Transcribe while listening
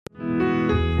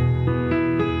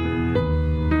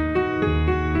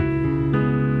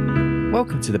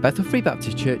Welcome to the Bethel Free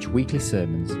Baptist Church weekly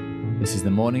sermons. This is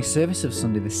the morning service of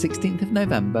Sunday the 16th of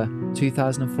November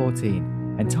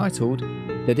 2014, entitled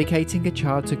Dedicating a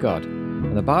Child to God,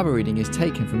 and the Bible reading is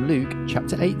taken from Luke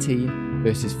chapter 18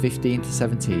 verses 15 to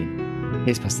 17.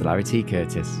 Here's Pastor Larry T.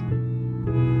 Curtis.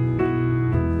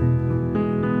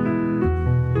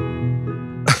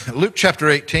 Luke chapter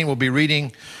 18, we'll be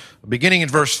reading beginning in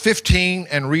verse 15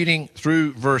 and reading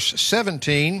through verse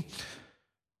 17.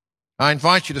 I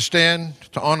invite you to stand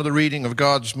to honor the reading of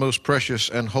God's most precious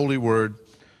and holy word,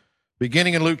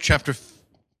 beginning in Luke chapter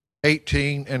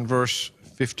 18 and verse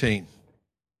 15.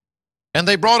 And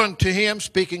they brought unto him,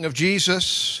 speaking of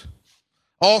Jesus,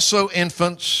 also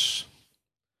infants,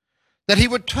 that he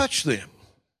would touch them.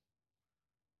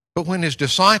 But when his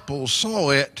disciples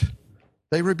saw it,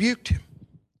 they rebuked him.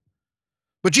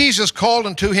 But Jesus called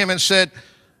unto him and said,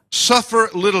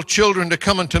 Suffer little children to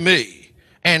come unto me,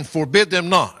 and forbid them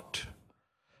not.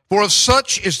 For of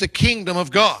such is the kingdom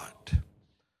of God.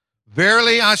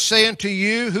 Verily I say unto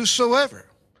you, whosoever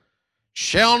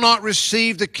shall not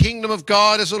receive the kingdom of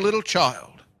God as a little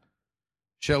child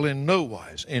shall in no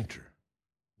wise enter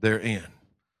therein.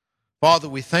 Father,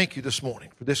 we thank you this morning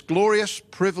for this glorious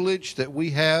privilege that we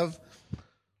have.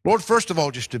 Lord, first of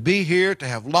all, just to be here, to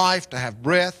have life, to have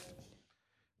breath.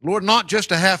 Lord, not just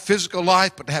to have physical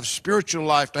life, but to have spiritual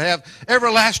life, to have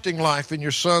everlasting life in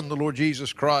your Son, the Lord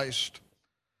Jesus Christ.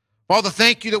 Father,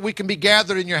 thank you that we can be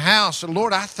gathered in your house. And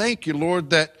Lord, I thank you,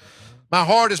 Lord, that my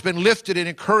heart has been lifted and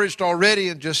encouraged already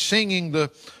in just singing the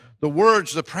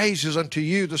words, the praises unto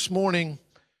you this morning.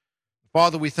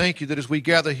 Father, we thank you that as we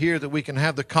gather here that we can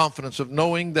have the confidence of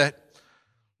knowing that,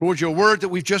 Lord, your word that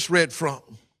we've just read from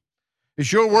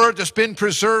is your word that's been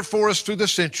preserved for us through the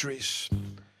centuries.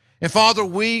 And Father,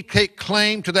 we take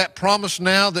claim to that promise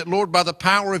now that, Lord, by the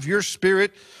power of your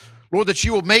Spirit, Lord, that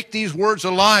you will make these words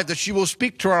alive, that you will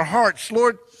speak to our hearts.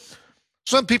 Lord,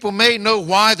 some people may know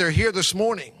why they're here this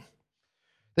morning.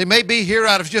 They may be here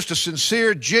out of just a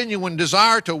sincere, genuine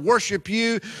desire to worship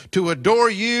you, to adore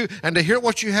you, and to hear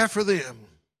what you have for them.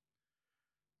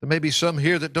 There may be some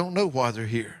here that don't know why they're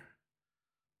here,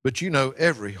 but you know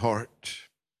every heart.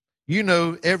 You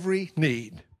know every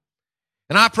need.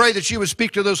 And I pray that you would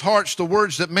speak to those hearts the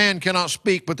words that man cannot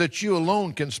speak, but that you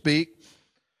alone can speak.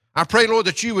 I pray, Lord,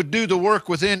 that you would do the work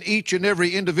within each and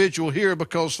every individual here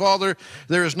because, Father,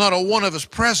 there is not a one of us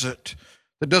present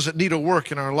that doesn't need a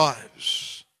work in our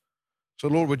lives. So,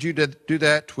 Lord, would you do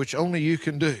that which only you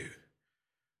can do,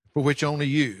 for which only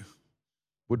you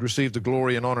would receive the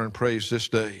glory and honor and praise this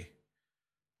day.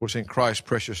 For it's in Christ's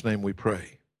precious name we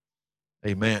pray.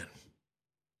 Amen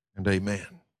and amen.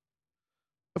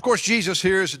 Of course, Jesus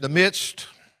here is in the midst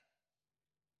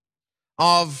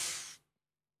of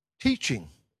teaching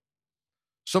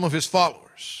some of his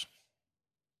followers.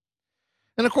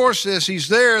 And of course, as he's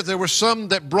there were some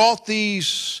that brought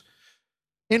these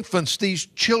infants, these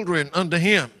children unto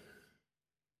him.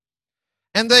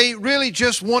 And they really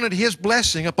just wanted his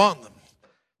blessing upon them.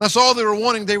 That's all they were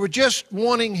wanting. They were just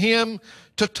wanting him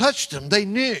to touch them. They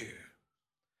knew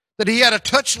that he had a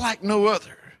touch like no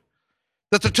other,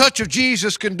 that the touch of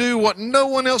Jesus can do what no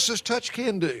one else's touch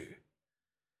can do.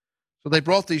 So they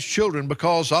brought these children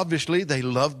because obviously they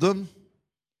loved them.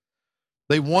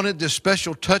 They wanted this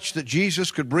special touch that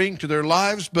Jesus could bring to their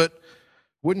lives, but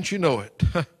wouldn't you know it?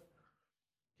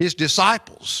 His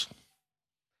disciples,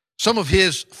 some of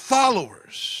his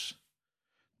followers,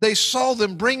 they saw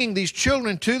them bringing these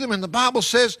children to them, and the Bible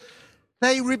says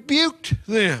they rebuked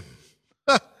them.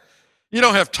 You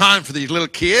don't have time for these little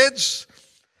kids.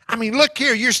 I mean, look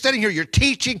here, you're standing here, you're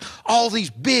teaching all these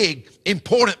big,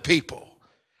 important people.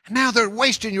 And now they're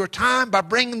wasting your time by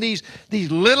bringing these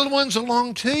little ones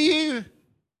along to you.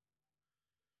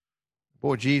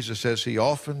 Boy, Jesus, as he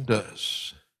often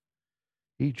does,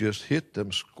 he just hit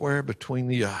them square between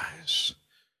the eyes.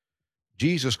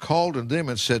 Jesus called on them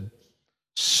and said,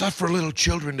 Suffer little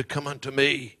children to come unto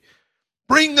me.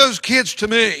 Bring those kids to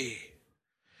me.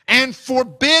 And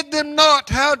forbid them not.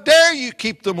 How dare you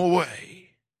keep them away?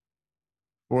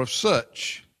 For of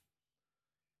such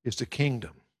is the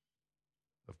kingdom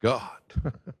of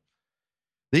God.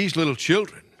 These little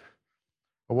children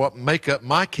are what make up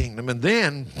my kingdom. And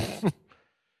then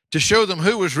to show them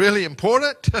who was really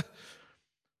important,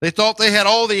 they thought they had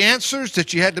all the answers,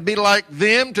 that you had to be like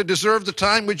them to deserve the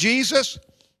time with Jesus.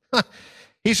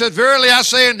 He said, Verily I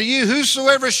say unto you,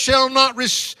 whosoever shall not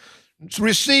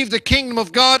receive the kingdom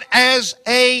of God as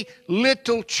a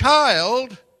little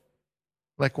child,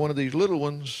 like one of these little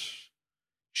ones,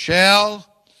 shall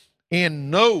in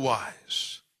no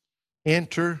wise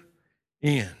enter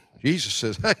in. Jesus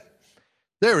says, hey,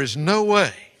 there is no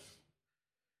way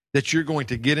that you're going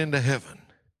to get into heaven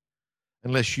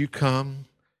unless you come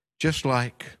just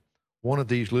like one of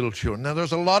these little children. Now,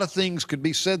 there's a lot of things could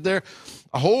be said there.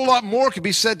 A whole lot more could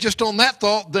be said just on that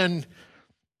thought than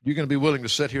you're going to be willing to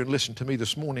sit here and listen to me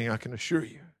this morning, I can assure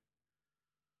you.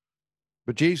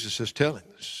 But Jesus is telling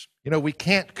us, we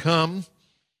can't come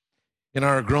in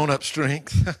our grown-up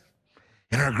strength,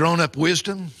 in our grown-up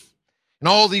wisdom, and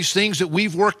all these things that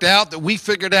we've worked out, that we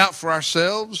figured out for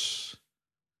ourselves.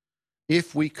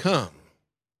 If we come,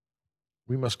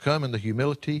 we must come in the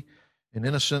humility and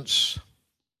innocence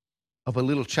of a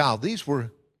little child. These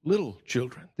were little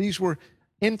children. These were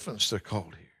infants, they're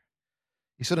called here.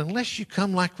 He said, unless you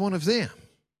come like one of them,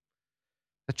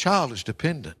 a child is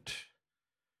dependent.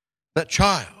 That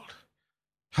child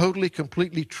totally,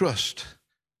 completely trusts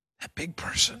that big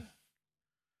person.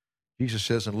 Jesus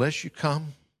says, unless you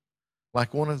come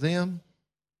like one of them,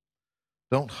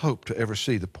 don't hope to ever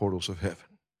see the portals of heaven.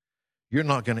 You're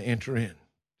not going to enter into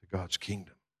God's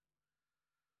kingdom.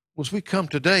 Well, as we come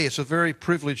today, it's a very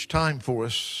privileged time for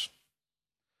us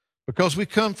because we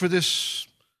come for this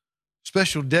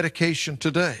special dedication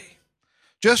today.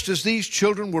 Just as these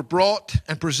children were brought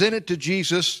and presented to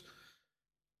Jesus,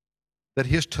 that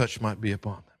his touch might be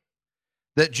upon them,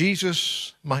 that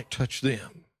Jesus might touch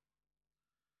them.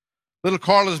 Little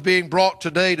Carla is being brought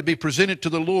today to be presented to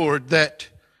the Lord, that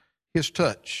his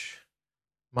touch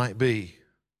might be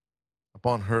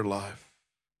upon her life.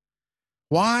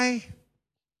 Why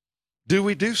do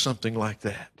we do something like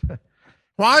that?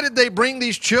 Why did they bring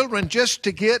these children just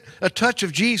to get a touch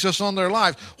of Jesus on their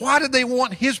lives? Why did they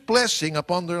want his blessing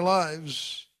upon their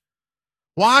lives?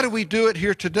 Why do we do it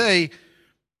here today?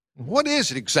 What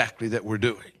is it exactly that we're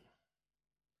doing?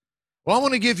 Well, I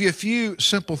want to give you a few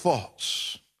simple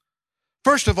thoughts.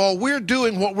 First of all, we're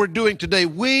doing what we're doing today.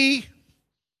 We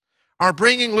are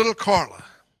bringing little Carla,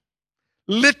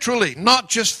 literally, not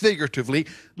just figuratively,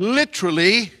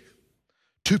 literally,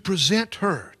 to present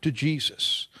her to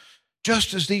Jesus,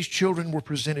 just as these children were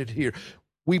presented here.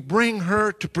 We bring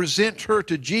her to present her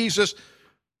to Jesus,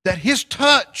 that his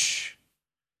touch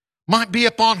might be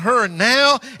upon her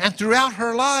now and throughout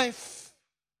her life.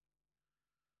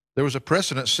 There was a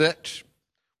precedent set.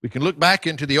 We can look back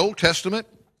into the Old Testament.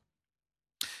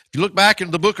 If you look back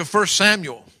into the book of 1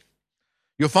 Samuel,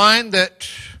 you'll find that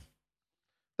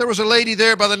there was a lady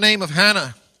there by the name of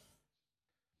Hannah.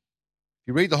 If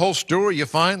you read the whole story, you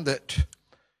find that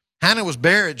Hannah was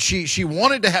barren. She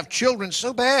wanted to have children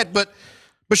so bad, but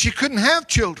she couldn't have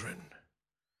children.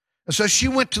 And so she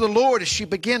went to the Lord as she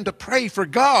began to pray for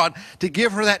God to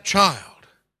give her that child.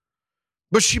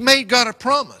 But she made God a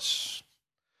promise.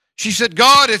 She said,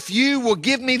 God, if you will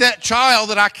give me that child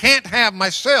that I can't have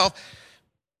myself.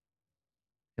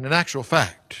 And in actual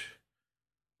fact,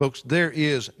 folks, there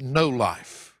is no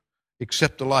life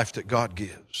except the life that God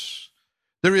gives.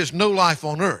 There is no life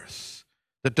on earth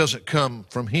that doesn't come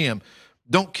from him.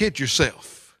 Don't kid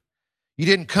yourself. You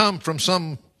didn't come from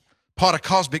some pot of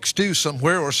cosmic stew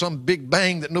somewhere or some big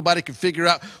bang that nobody could figure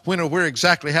out when or where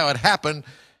exactly how it happened.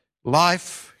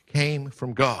 Life came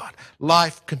from God.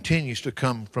 Life continues to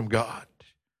come from God.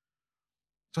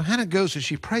 So Hannah goes and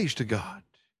she prays to God.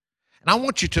 And I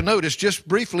want you to notice just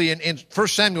briefly in 1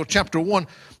 Samuel chapter 1,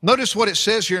 notice what it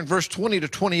says here in verse 20 to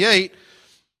 28.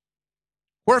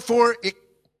 Wherefore it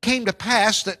came to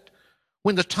pass that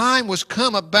when the time was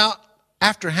come about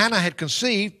after Hannah had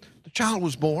conceived, the child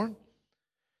was born,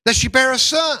 that she bare a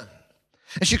son.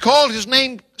 And she called his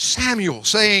name Samuel,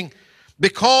 saying,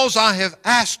 because I have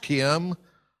asked him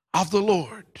of the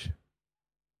Lord.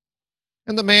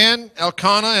 And the man,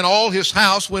 Elkanah, and all his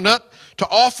house went up to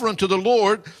offer unto the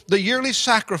Lord the yearly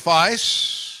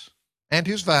sacrifice and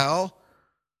his vow.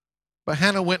 But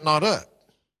Hannah went not up.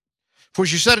 For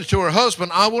she said unto her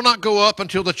husband, I will not go up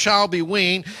until the child be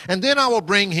weaned, and then I will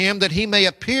bring him, that he may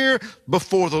appear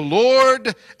before the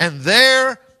Lord, and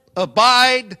there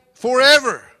abide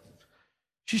forever.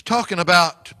 She's talking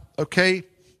about, okay,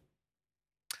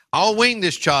 I'll wean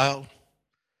this child.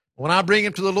 When I bring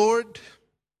him to the Lord,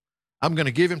 I'm going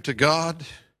to give him to God,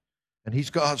 and he's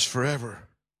God's forever.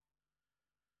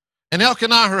 And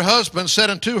Elkanah, her husband, said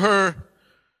unto her,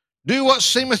 do what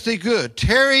seemeth thee good.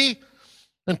 Tarry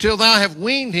until thou have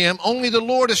weaned him. Only the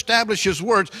Lord establish his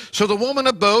words. So the woman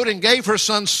abode and gave her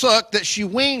son suck, that she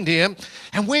weaned him.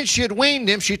 And when she had weaned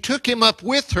him, she took him up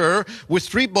with her with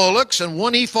 3 bullocks and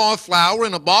 1 ephah of flour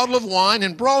and a bottle of wine,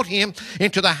 and brought him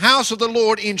into the house of the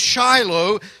Lord in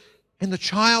Shiloh. And the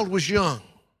child was young.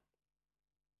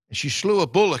 And she slew a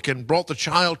bullock and brought the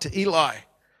child to Eli.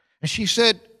 And she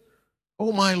said,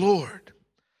 O my Lord,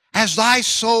 as thy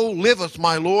soul liveth,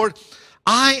 my Lord,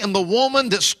 I am the woman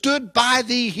that stood by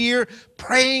thee here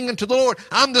praying unto the Lord.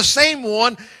 I'm the same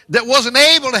one that wasn't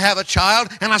able to have a child,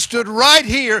 and I stood right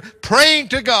here praying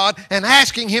to God and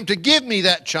asking Him to give me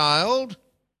that child.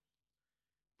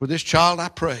 For this child I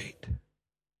prayed.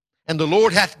 And the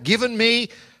Lord hath given me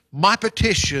my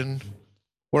petition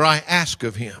where I ask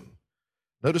of Him.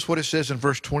 Notice what it says in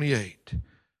verse 28.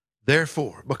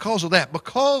 Therefore, because of that,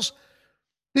 because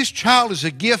this child is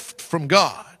a gift from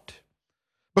God,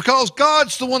 because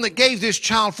God's the one that gave this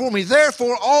child for me,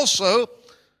 therefore also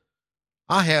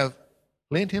I have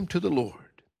lent him to the Lord.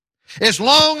 As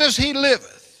long as he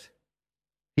liveth,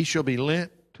 he shall be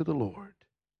lent to the Lord.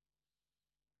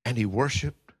 And he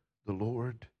worshiped the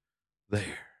Lord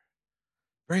there.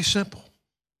 Very simple.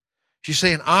 She's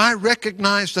saying, I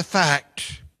recognize the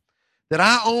fact that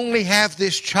I only have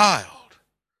this child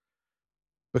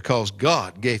because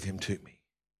God gave him to me.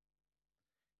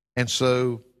 And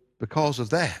so, because of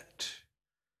that,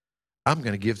 I'm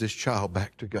going to give this child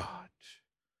back to God.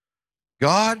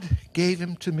 God gave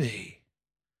him to me,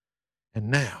 and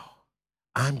now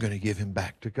I'm going to give him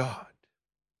back to God.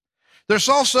 There's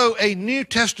also a New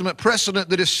Testament precedent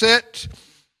that is set,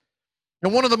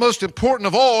 and one of the most important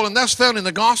of all, and that's found in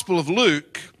the Gospel of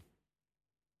Luke.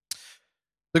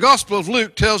 The Gospel of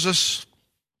Luke tells us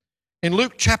in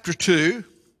Luke chapter 2,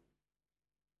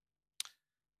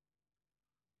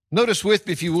 notice with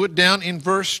me, if you would, down in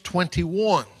verse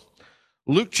 21.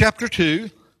 Luke chapter 2,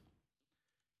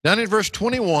 down in verse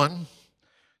 21,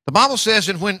 the Bible says,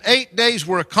 and when 8 days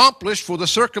were accomplished for the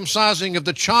circumcising of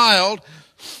the child,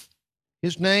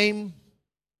 his name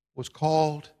was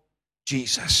called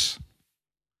Jesus,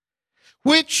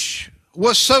 which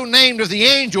was so named of the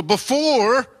angel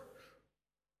before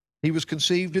he was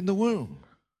conceived in the womb.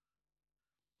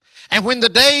 And when the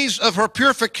days of her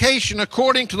purification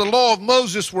according to the law of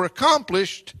Moses were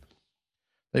accomplished,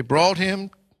 they brought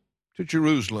him to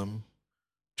Jerusalem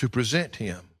to present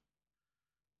him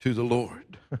to the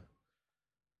Lord.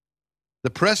 The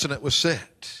precedent was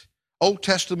set. Old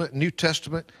Testament, New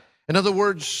Testament. In other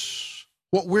words,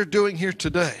 what we're doing here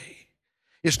today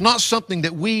is not something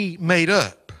that we made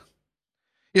up.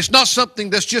 It's not something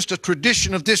that's just a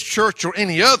tradition of this church or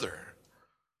any other.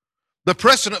 The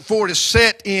precedent for it is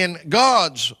set in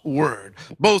God's Word,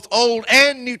 both Old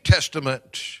and New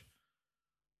Testament.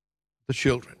 The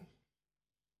children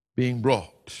being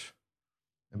brought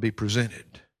and be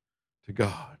presented to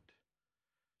God.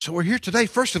 So we're here today,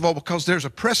 first of all, because there's a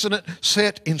precedent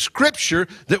set in Scripture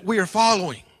that we are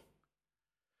following.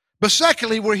 But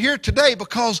secondly, we're here today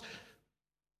because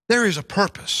there is a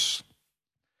purpose.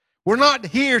 We're not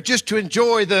here just to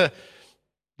enjoy the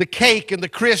cake and the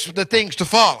crisp, the things to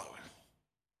follow.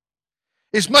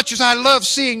 As much as I love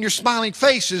seeing your smiling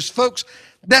faces, folks,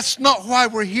 that's not why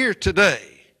we're here today.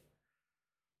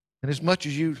 And as much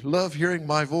as you love hearing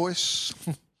my voice,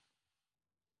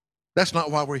 that's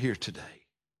not why we're here today.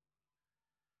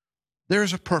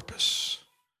 There's a purpose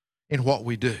in what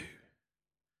we do.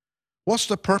 What's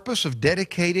the purpose of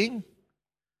dedicating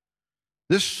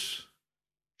this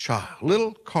child,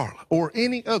 little Carla, or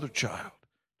any other child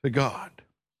to God?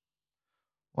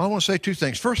 Well, I want to say two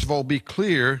things. First of all, be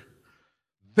clear,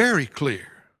 very clear,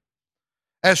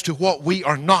 as to what we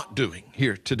are not doing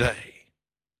here today.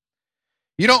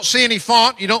 You don't see any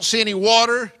font, you don't see any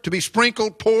water to be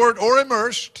sprinkled, poured, or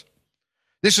immersed.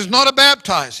 This is not a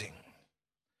baptizing.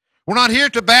 We're not here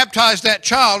to baptize that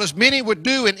child as many would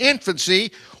do in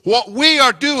infancy. What we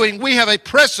are doing, we have a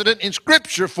precedent in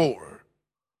Scripture for.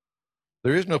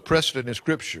 There is no precedent in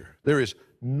Scripture. There is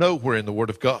nowhere in the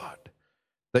Word of God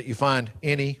that you find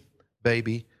any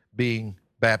baby being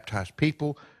baptized.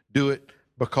 People do it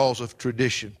because of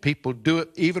tradition. People do it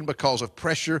even because of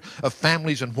pressure of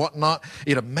families and whatnot.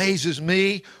 It amazes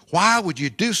me. Why would you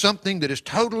do something that is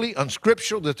totally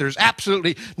unscriptural, that there's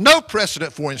absolutely no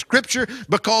precedent for in Scripture,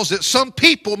 because that some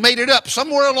people made it up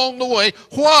somewhere along the way?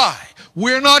 Why?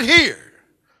 We're not here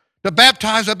to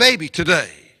baptize a baby today.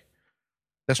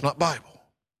 That's not Bible.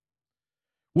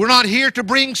 We're not here to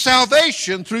bring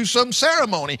salvation through some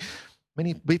ceremony.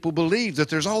 Many people believe that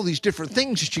there's all these different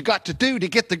things that you got to do to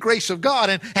get the grace of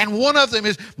God, and one of them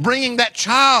is bringing that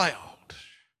child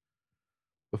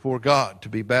before God to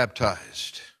be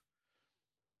baptized,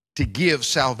 to give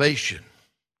salvation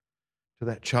to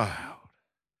that child.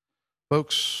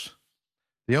 Folks,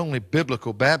 the only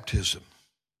biblical baptism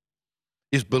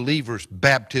is believers'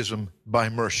 baptism by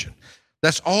immersion.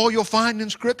 That's all you'll find in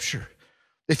Scripture.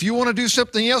 If you want to do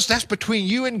something else, that's between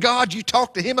you and God. You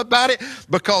talk to Him about it,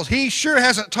 because He sure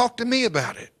hasn't talked to me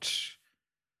about it.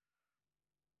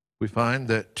 We find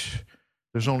that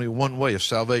there's only one way of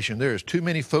salvation. There is too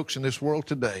many folks in this world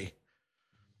today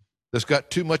that's got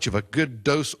too much of a good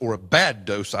dose, or a bad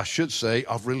dose, I should say,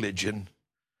 of religion.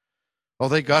 Oh,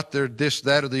 they got their this,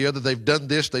 that, or the other. They've done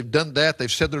this, they've done that.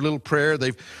 They've said their little prayer.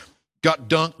 They've got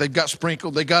dunked. They've got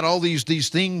sprinkled. They got all these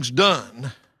things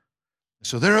done.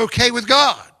 So they're okay with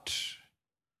God.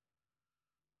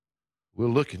 We'll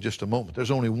look in just a moment.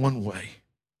 There's only one way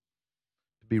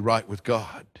to be right with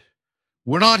God.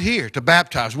 We're not here to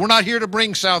baptize. We're not here to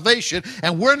bring salvation.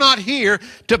 And we're not here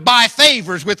to buy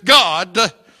favors with God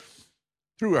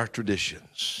through our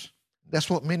traditions. That's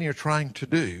what many are trying to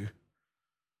do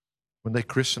when they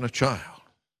christen a child.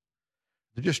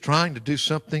 They're just trying to do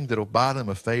something that will buy them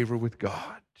a favor with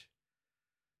God.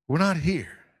 We're not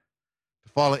here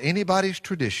to follow anybody's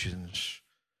traditions.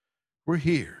 We're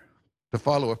here to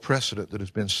follow a precedent that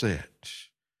has been set.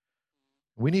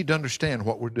 We need to understand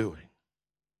what we're doing.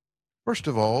 First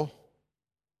of all,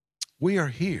 we are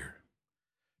here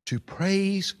to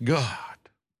praise God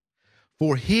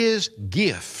for His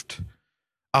gift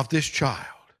of this child.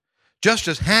 Just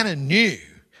as Hannah knew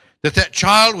that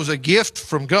child was a gift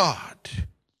from God,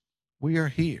 we are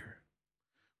here.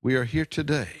 We are here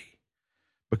today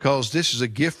because this is a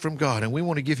gift from God, and we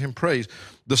want to give Him praise.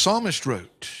 The psalmist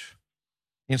wrote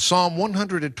in Psalm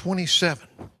 127,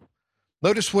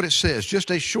 notice what it says,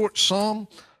 just a short psalm,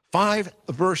 5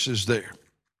 verses there.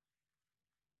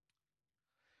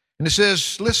 And it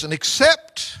says, listen,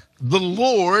 except the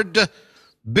Lord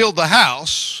build the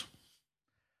house,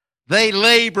 they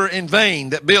labor in vain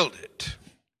that build it.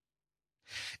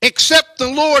 Except the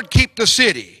Lord keep the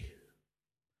city,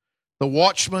 the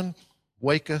watchman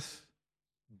waketh,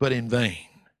 but in vain.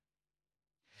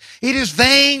 It is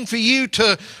vain for you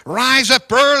to rise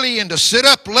up early and to sit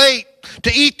up late,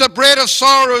 to eat the bread of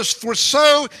sorrows, for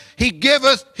so He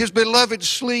giveth His beloved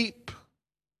sleep.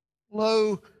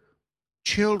 Lo,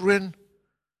 children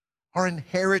are an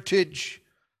heritage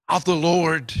of the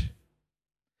Lord,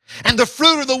 and the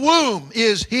fruit of the womb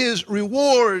is His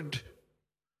reward.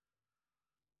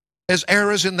 As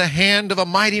arrows in the hand of a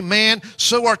mighty man,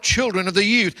 so are children of the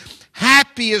youth.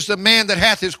 Happy is the man that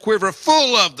hath his quiver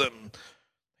full of them.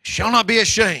 Shall not be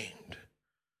ashamed,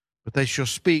 but they shall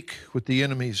speak with the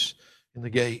enemies in the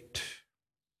gate.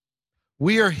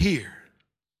 We are here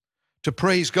to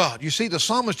praise God. You see, the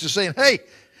psalmist is saying, hey,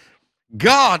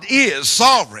 God is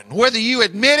sovereign. Whether you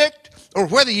admit it, or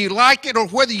whether you like it, or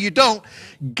whether you don't,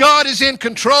 God is in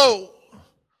control.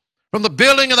 From the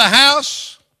building of the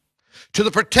house, to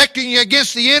the protecting you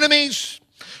against the enemies,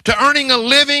 to earning a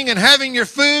living and having your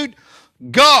food,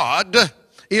 God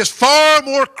is far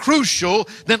more crucial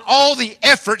than all the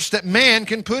efforts that man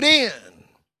can put in.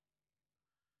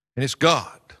 And it's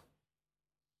God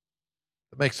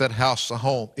that makes that house a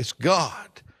home. It's God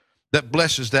that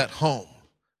blesses that home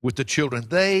with the children.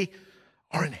 They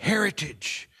are an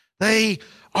heritage. They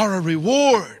are a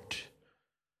reward.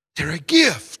 They're a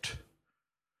gift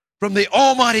from the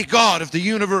Almighty God of the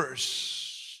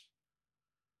universe.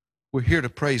 We're here to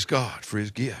praise God for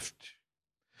His gift.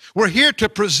 We're here to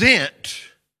present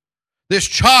this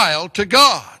child to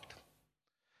God,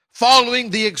 following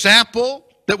the example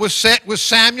that was set with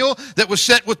Samuel, that was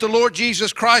set with the Lord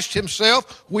Jesus Christ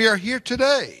Himself. We are here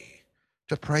today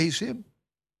to praise Him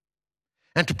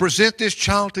and to present this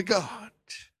child to God.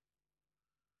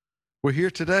 We're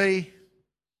here today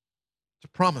to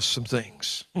promise some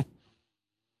things.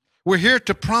 We're here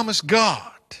to promise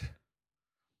God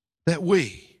that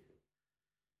we,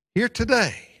 here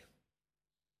today,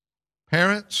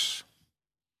 parents,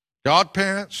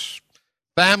 godparents,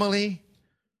 family,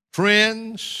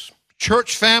 friends,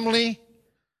 church family,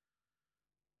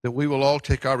 that we will all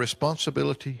take our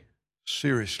responsibility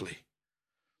seriously,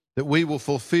 that we will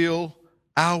fulfill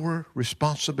our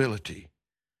responsibility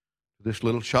to this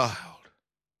little child.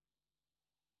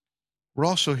 We're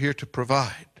also here to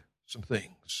provide some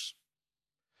things,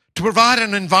 to provide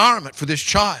an environment for this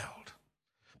child,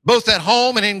 both at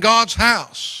home and in God's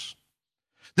house,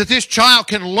 that this child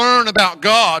can learn about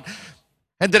God,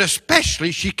 and that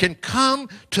especially she can come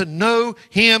to know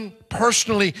Him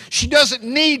personally. She doesn't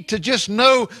need to just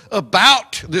know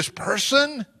about this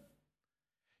person.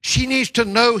 She needs to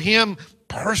know Him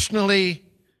personally.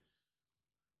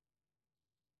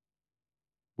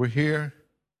 We're here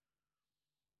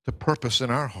to purpose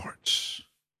in our hearts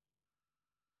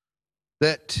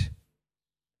that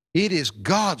it is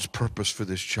God's purpose for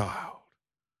this child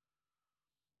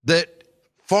that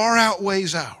far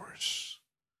outweighs ours,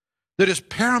 that is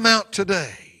paramount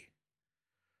today,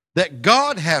 that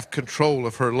God have control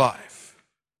of her life,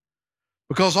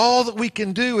 because all that we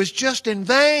can do is just in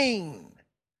vain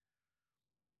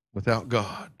without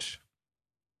God.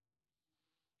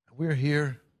 We're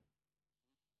here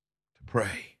to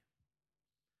pray,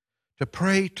 to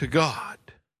pray to God.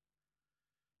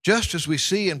 Just as we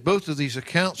see in both of these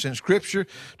accounts in Scripture,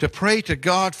 to pray to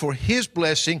God for His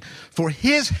blessing, for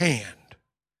His hand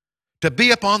to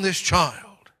be upon this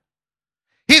child,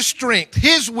 His strength,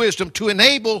 His wisdom to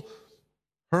enable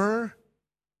her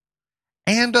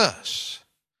and us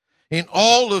in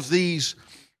all of these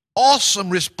awesome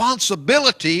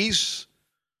responsibilities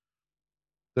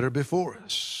that are before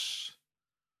us.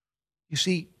 You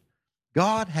see,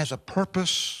 God has a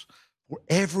purpose for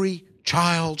every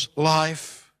child's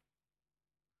life.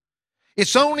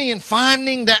 It's only in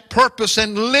finding that purpose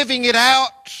and living it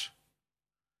out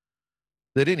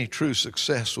that any true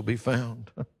success will be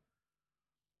found.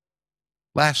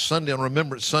 Last Sunday, on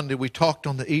Remembrance Sunday, we talked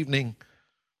on the evening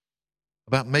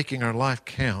about making our life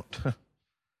count.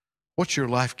 What's your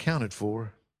life counted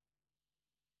for?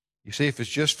 You see, if it's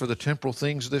just for the temporal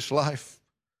things of this life,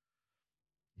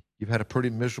 you've had a pretty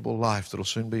miserable life that'll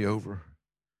soon be over.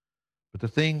 But the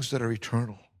things that are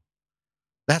eternal,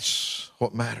 that's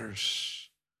what matters.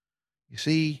 You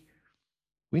see,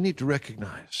 we need to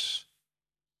recognize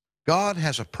God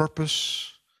has a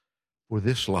purpose for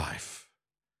this life.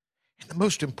 And the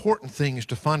most important thing is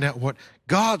to find out what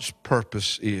God's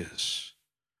purpose is.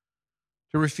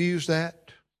 To refuse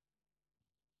that?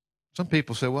 Some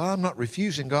people say, well, I'm not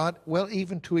refusing God. Well,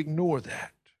 even to ignore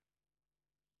that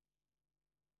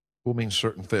will mean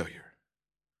certain failure.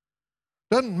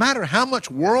 Doesn't matter how much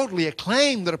worldly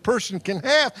acclaim that a person can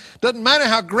have. Doesn't matter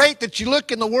how great that you look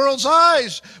in the world's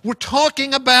eyes. We're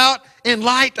talking about in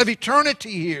light of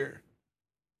eternity here.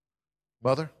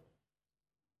 Mother,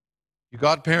 you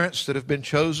godparents that have been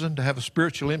chosen to have a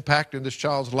spiritual impact in this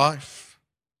child's life.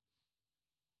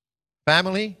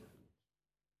 Family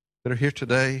that are here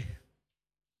today.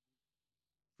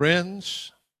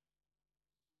 Friends.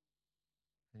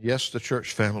 Yes, the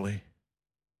church family.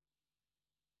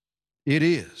 It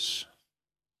is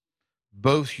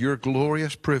both your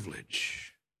glorious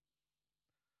privilege,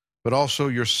 but also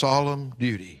your solemn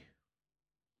duty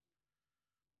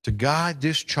to guide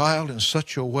this child in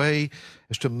such a way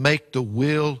as to make the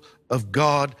will of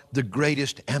God the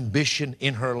greatest ambition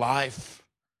in her life.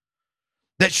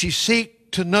 That she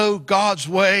seek to know God's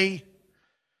way,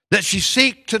 that she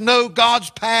seek to know God's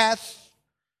path,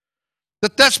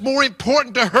 that's more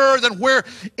important to her than where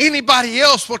anybody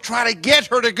else will try to get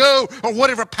her to go or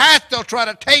whatever path they'll try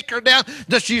to take her down,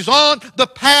 that she's on the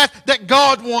path that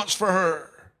God wants for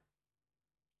her.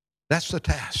 That's the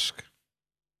task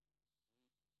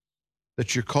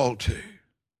that you're called to.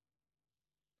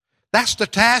 That's the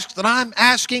task that I'm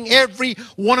asking every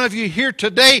one of you here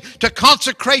today to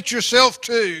consecrate yourself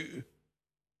to.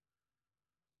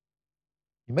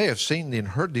 You may have seen and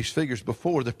heard these figures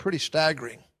before. They're pretty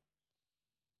staggering.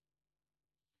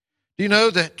 Do you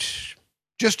know that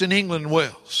just in England and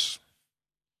Wales,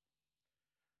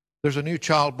 there's a new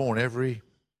child born every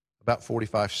about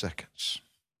 45 seconds?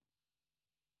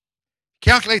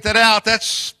 Calculate that out,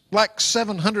 that's like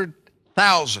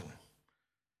 700,000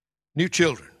 new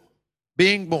children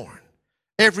being born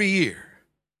every year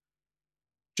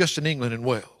just in England and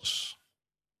Wales.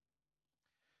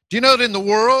 Do you know that in the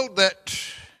world that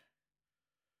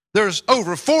there's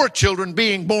over 4 children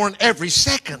being born every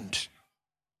second?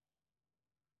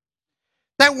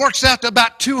 That works out to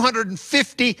about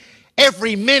 250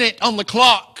 every minute on the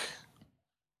clock.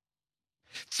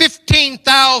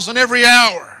 15,000 every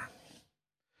hour.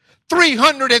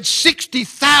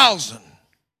 360,000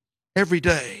 every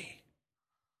day.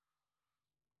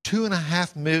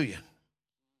 2.5 million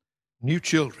new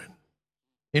children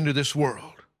into this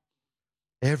world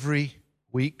every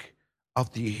week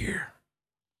of the year.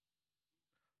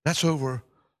 That's over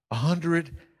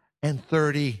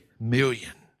 130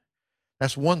 million.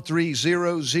 That's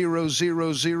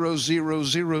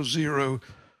 130,000,000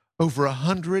 over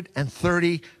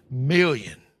 130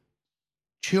 million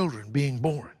children being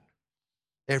born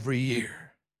every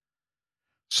year.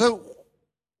 So,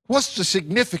 what's the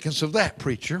significance of that,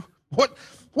 preacher? What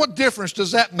difference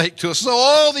does that make to us? So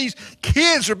all these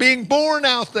kids are being born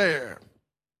out there.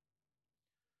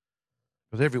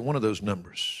 Because every one of those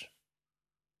numbers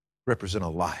represent a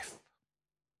life,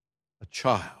 a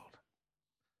child.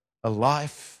 A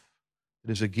life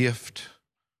that is a gift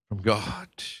from God.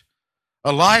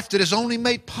 A life that is only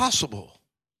made possible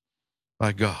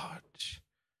by God.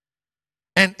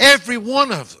 And every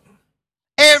one of them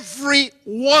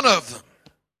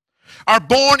are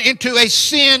born into a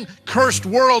sin-cursed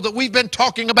world that we've been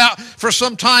talking about for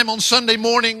some time on Sunday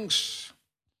mornings.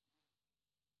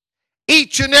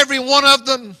 Each and every one of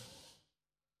them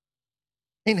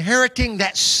inheriting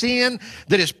that sin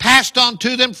that is passed on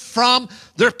to them from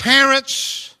their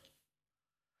parents.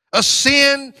 A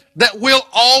sin that will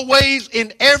always,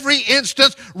 in every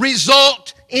instance,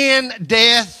 result in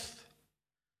death.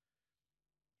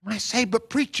 I say, but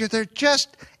preacher, they're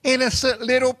just innocent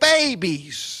little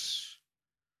babies.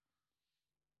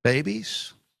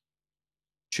 Babies?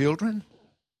 Children?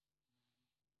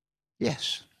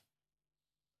 Yes.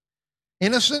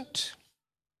 Innocent?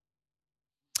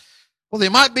 Well, they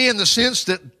might be in the sense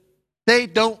that they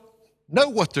don't know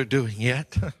what they're doing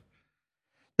yet.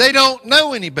 They don't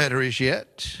know any better as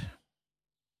yet.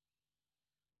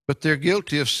 But they're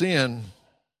guilty of sin,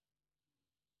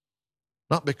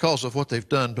 not because of what they've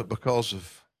done, but because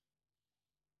of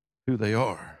who they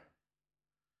are.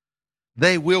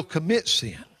 They will commit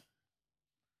sin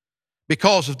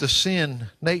because of the sin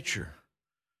nature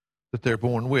that they're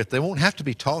born with. They won't have to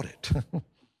be taught it.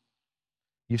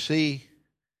 You see,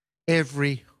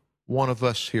 every one of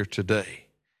us here today,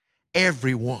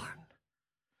 everyone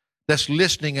that's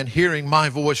listening and hearing my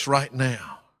voice right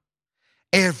now,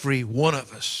 every one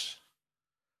of us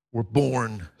were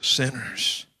born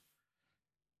sinners.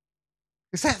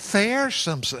 Is that fair,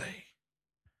 some say?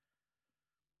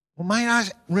 Well, might I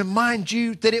remind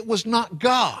you that it was not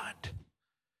God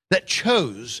that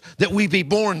chose that we be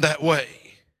born that way.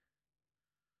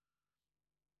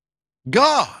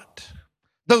 God,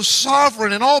 though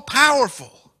sovereign and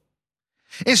all-powerful,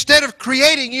 instead of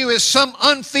creating you as some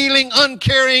unfeeling,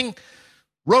 uncaring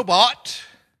robot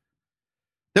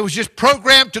that was just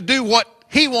programmed to do what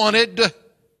He wanted,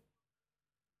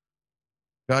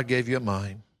 God gave you a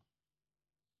mind.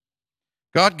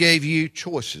 God gave you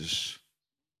choices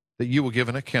that you will give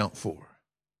an account for.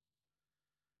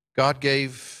 God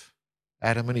gave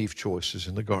Adam and Eve choices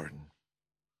in the garden.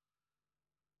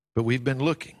 But we've been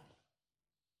looking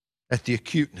at the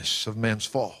acuteness of man's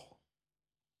fall.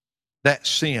 That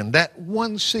sin, that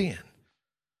one sin,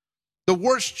 the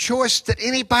worst choice that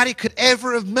anybody could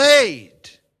ever have made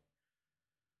to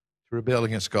rebel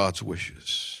against God's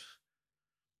wishes.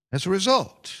 As a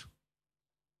result,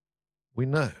 we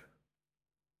know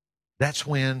that's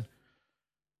when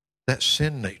that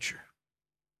sin nature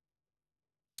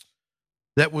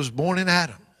that was born in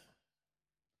Adam,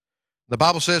 the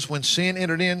Bible says when sin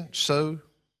entered in, so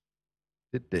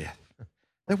did death.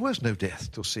 There was no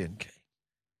death till sin came.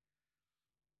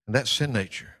 And that sin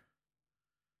nature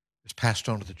is passed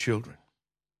on to the children.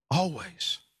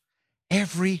 Always.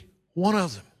 Every one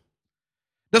of them.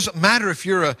 Doesn't matter if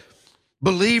you're a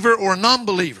believer or a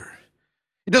non-believer.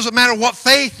 It doesn't matter what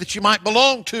faith that you might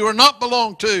belong to or not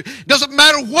belong to. It doesn't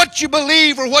matter what you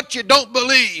believe or what you don't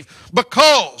believe.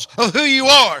 Because of who you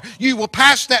are, you will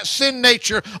pass that sin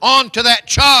nature on to that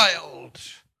child.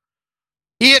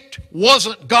 It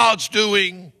wasn't God's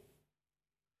doing.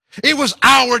 It was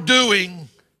our doing.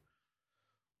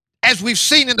 As we've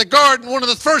seen in the garden, one of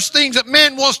the first things that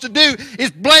man wants to do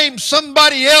is blame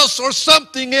somebody else or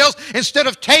something else instead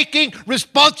of taking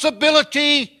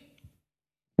responsibility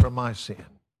for my sin.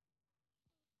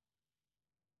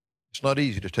 It's not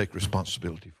easy to take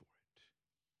responsibility for it.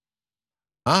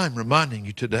 I'm reminding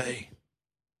you today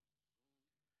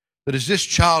that as this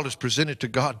child is presented to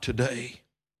God today,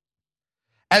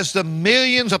 as the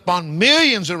millions upon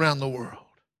millions around the world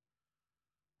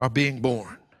are being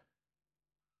born,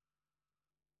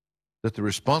 that the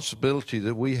responsibility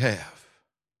that we have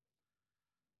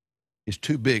is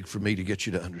too big for me to get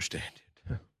you to understand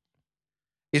it.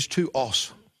 It's too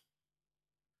awesome.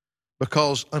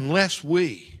 Because unless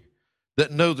we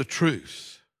that know the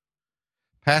truth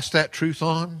pass that truth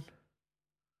on,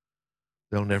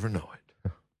 they'll never know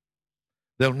it.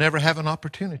 They'll never have an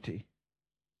opportunity.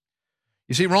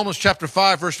 You see, Romans chapter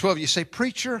 5, verse 12, you say,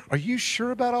 preacher, are you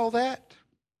sure about all that?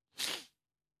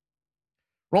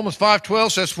 Romans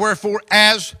 5:12 says, wherefore,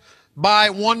 as by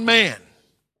one man,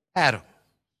 Adam,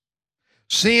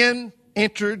 sin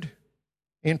entered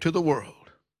into the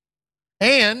world,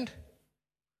 and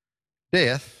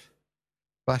death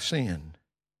by sin.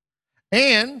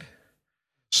 And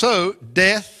so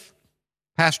death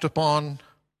passed upon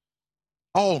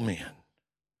all men,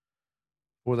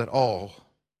 for that all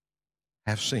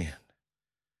have sinned.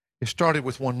 It started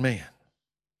with one man,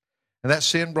 and that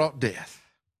sin brought death.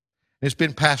 It's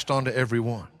been passed on to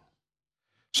everyone.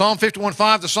 Psalm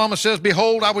 51:5, the psalmist says,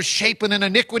 behold, I was shapen in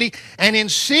iniquity, and in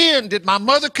sin did my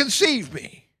mother conceive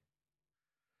me.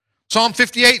 Psalm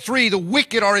 58:3, the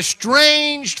wicked are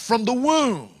estranged from the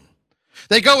womb.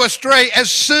 They go astray as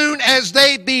soon as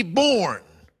they be born,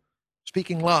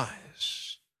 speaking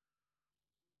lies.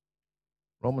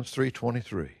 Romans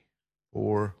 3:23,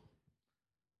 for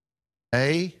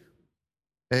A-L-L,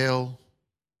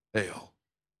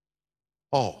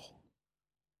 all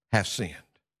have sinned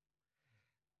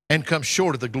and come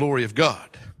short of the glory of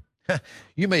God.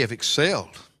 You may have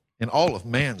excelled in all of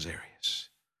man's areas.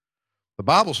 The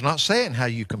Bible's not saying how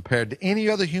you compared to any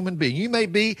other human being. You may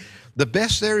be the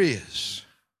best there is,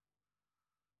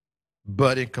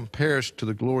 but in comparison to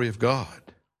the glory of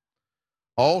God,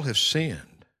 all have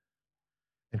sinned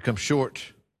and come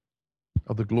short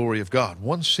of the glory of God.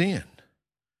 One sin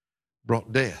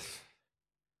brought death.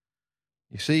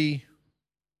 You see,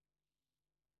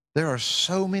 there are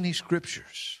so many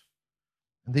scriptures,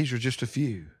 and these are just a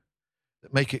few,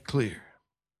 that make it clear.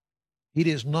 It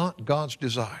is not God's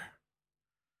desire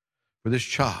for this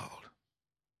child.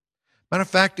 Matter of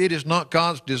fact, it is not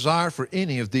God's desire for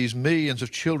any of these millions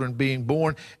of children being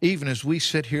born, even as we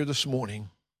sit here this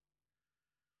morning.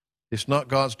 It's not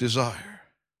God's desire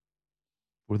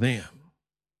for them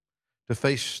to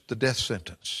face the death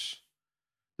sentence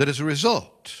that is a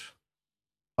result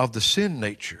of the sin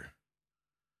nature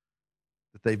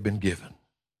that they've been given.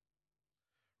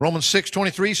 Romans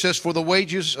 6:23 says, "For the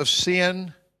wages of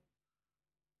sin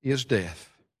is death."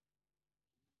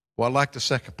 Well, I like the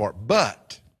second part.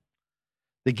 But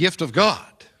the gift of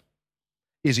God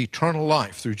is eternal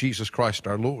life through Jesus Christ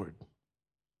our Lord.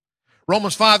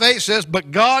 Romans 5:8 says,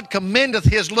 "But God commendeth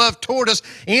his love toward us,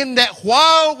 in that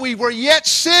while we were yet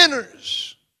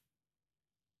sinners,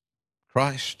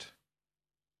 Christ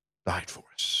died for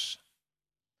us."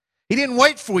 He didn't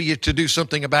wait for you to do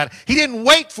something about it. He didn't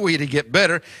wait for you to get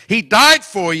better. He died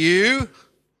for you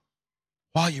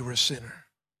while you were a sinner.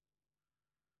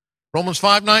 Romans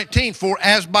 5:19, "For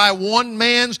as by one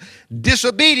man's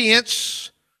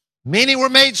disobedience many were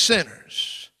made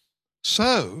sinners,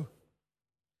 so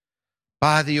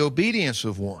by the obedience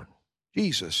of one,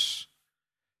 Jesus,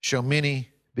 shall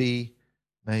many be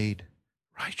made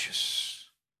righteous."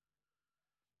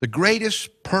 The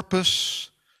greatest purpose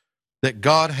that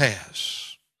God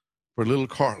has for little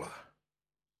Carla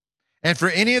and for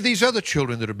any of these other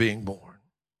children that are being born,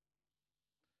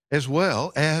 as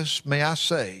well as, may I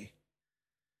say,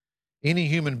 any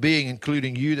human being,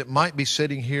 including you, that might be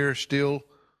sitting here still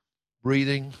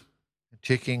breathing and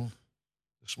ticking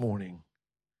this morning.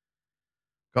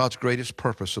 God's greatest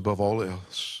purpose above all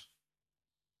else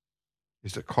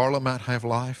is that Carla might have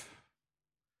life,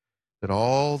 that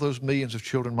all those millions of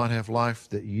children might have life,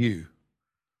 that you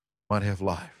might have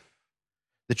life,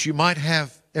 that you might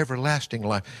have everlasting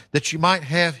life, that you might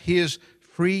have his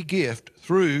free gift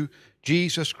through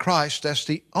Jesus Christ. That's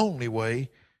the only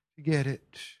way to get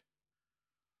it.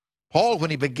 Paul, when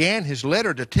he began his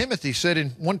letter to Timothy, said in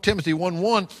 1 Timothy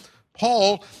 1:1,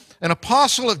 Paul, an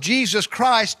apostle of Jesus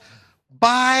Christ,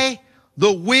 by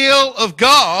the will of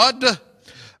God,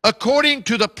 according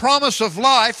to the promise of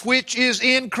life which is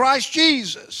in Christ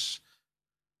Jesus.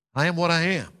 I am what I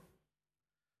am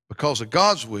because of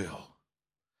God's will,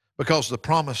 because of the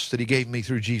promise that he gave me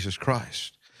through Jesus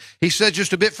Christ. He said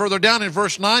just a bit further down in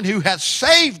verse 9, "Who hath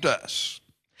saved us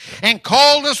and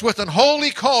called us with an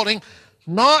holy calling,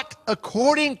 not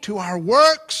according to our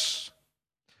works,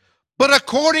 but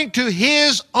according to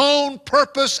his own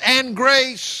purpose and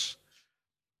grace,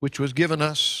 which was given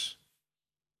us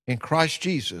in Christ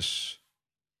Jesus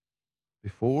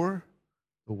before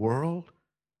the world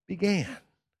began."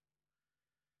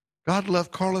 God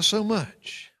loved Carla so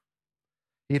much,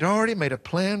 he'd already made a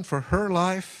plan for her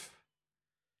life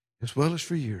as well as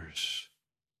for yours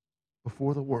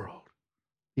before the world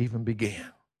even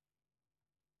began.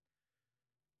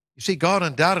 You see, God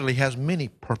undoubtedly has many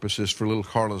purposes for little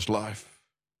Carla's life,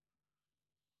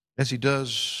 as he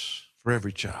does for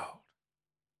every child.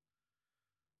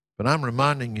 But I'm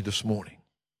reminding you this morning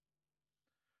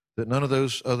that none of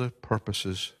those other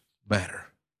purposes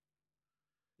matter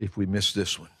if we miss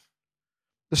this one.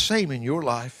 The same in your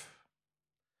life.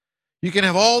 You can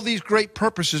have all these great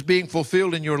purposes being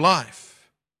fulfilled in your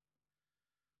life,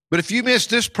 but if you miss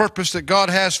this purpose that God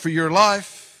has for your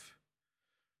life,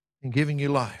 in giving you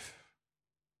life,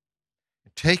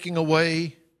 and taking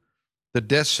away the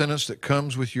death sentence that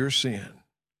comes with your sin,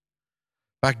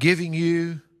 by giving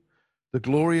you the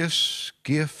glorious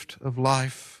gift of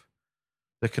life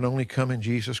that can only come in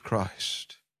Jesus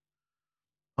Christ,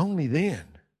 only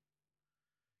then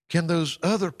can those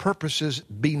other purposes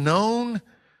be known.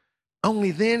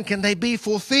 Only then can they be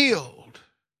fulfilled.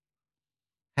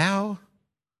 How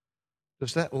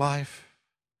does that life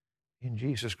in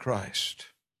Jesus Christ,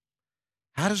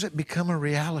 how does it become a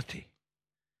reality?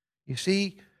 You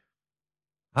see,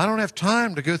 I don't have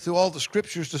time to go through all the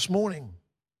scriptures this morning.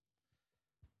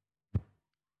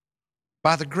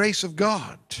 By the grace of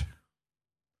God,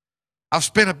 I've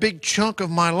spent a big chunk of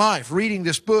my life reading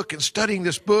this book and studying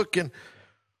this book, and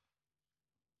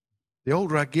the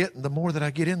older I get and the more that I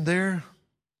get in there,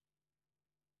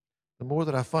 the more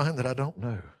that I find that I don't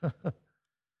know.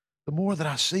 The more that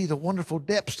I see the wonderful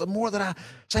depths, the more that I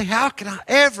say, how can I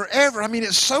ever, I mean,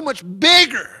 it's so much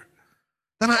bigger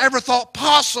than I ever thought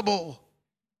possible.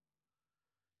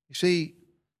 You see,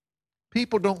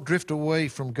 people don't drift away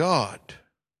from God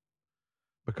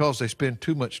because they spend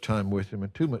too much time with Him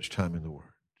and too much time in the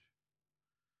Word.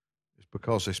 It's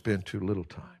because they spend too little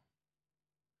time.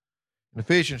 In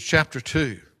Ephesians chapter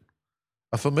 2,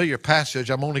 a familiar passage,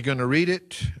 I'm only going to read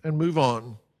it and move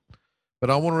on, but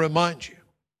I want to remind you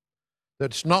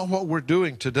that it's not what we're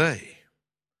doing today,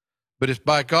 but it's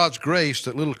by God's grace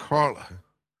that little Carla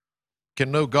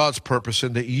can know God's purpose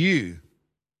and that you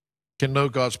can know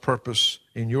God's purpose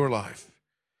in your life.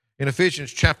 In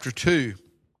Ephesians chapter 2,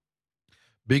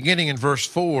 beginning in verse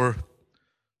 4,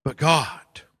 but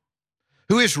God,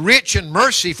 who is rich in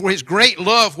mercy for His great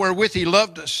love wherewith He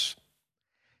loved us,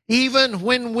 even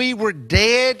when we were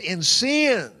dead in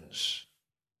sins,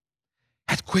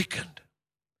 hath quickened,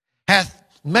 hath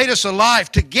made us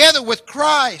alive together with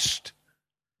Christ.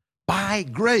 By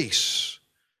grace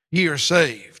ye are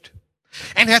saved,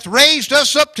 and hath raised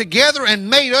us up together and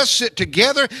made us sit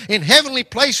together in heavenly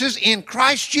places in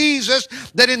Christ Jesus,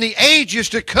 that in the ages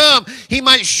to come He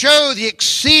might show the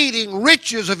exceeding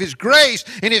riches of His grace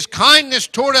and His kindness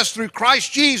toward us through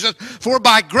Christ Jesus. For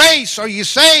by grace are ye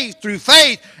saved through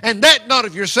faith, and that not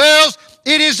of yourselves.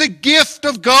 It is a gift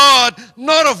of God,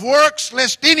 not of works,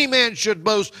 lest any man should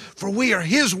boast. For we are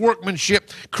His workmanship,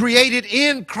 created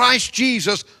in Christ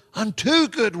Jesus unto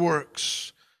good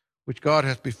works, which God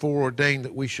hath before ordained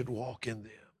that we should walk in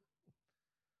them.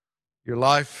 Your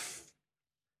life,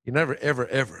 you're never,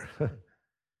 ever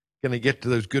going to get to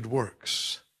those good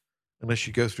works unless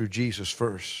you go through Jesus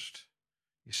first.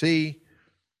 You see,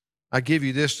 I give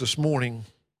you this morning,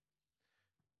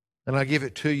 and I give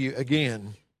it to you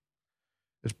again.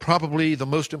 It's probably the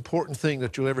most important thing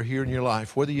that you'll ever hear in your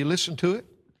life. Whether you listen to it,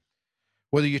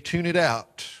 whether you tune it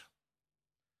out,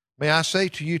 may I say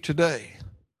to you today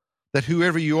that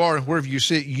whoever you are and wherever you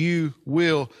sit, you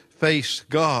will face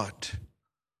God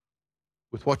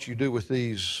with what you do with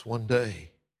these one day.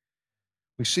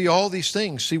 We see all these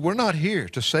things. See, we're not here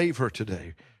to save her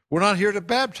today. We're not here to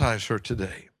baptize her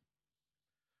today.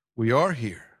 We are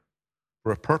here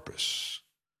for a purpose.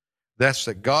 That's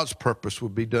that God's purpose will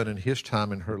be done in His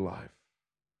time in her life.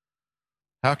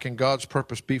 How can God's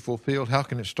purpose be fulfilled? How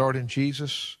can it start in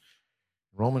Jesus?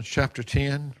 Romans chapter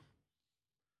 10,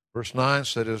 verse 9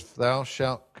 said, if thou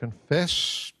shalt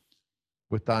confess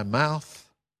with thy mouth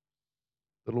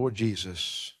the Lord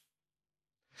Jesus,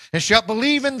 and shalt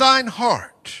believe in thine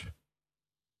heart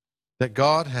that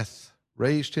God hath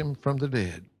raised Him from the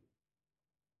dead,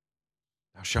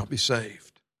 thou shalt be saved.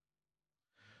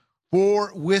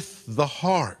 For with the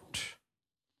heart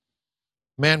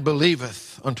man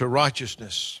believeth unto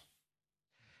righteousness,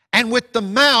 and with the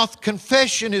mouth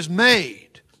confession is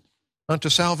made unto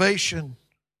salvation.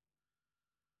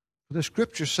 The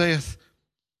Scripture saith,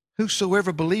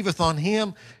 whosoever believeth on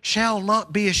Him shall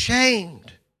not be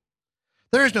ashamed.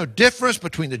 There is no difference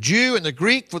between the Jew and the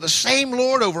Greek, for the same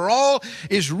Lord over all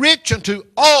is rich unto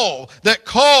all that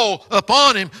call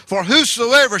upon Him. For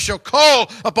whosoever shall call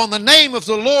upon the name of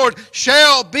the Lord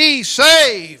shall be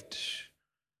saved.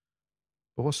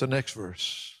 But what's the next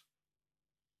verse?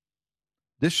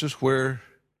 This is where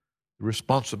the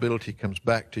responsibility comes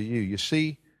back to you. You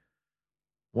see,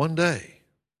 one day,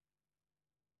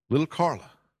 little Carla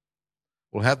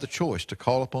will have the choice to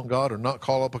call upon God or not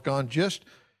call upon God, just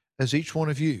as each one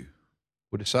of you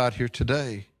will decide here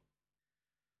today.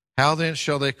 How then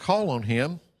shall they call on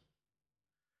Him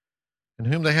in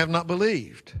whom they have not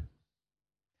believed?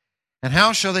 And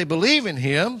how shall they believe in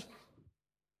Him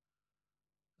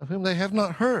of whom they have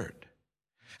not heard?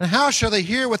 And how shall they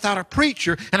hear without a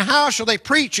preacher? And how shall they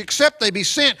preach except they be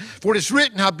sent? For it is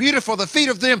written, how beautiful are the feet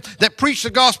of them that preach the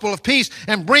gospel of peace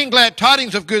and bring glad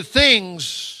tidings of good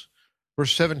things.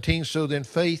 Verse 17, so then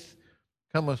faith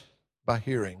cometh by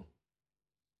hearing,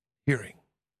 hearing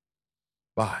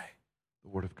by the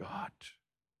Word of God.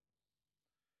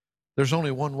 There's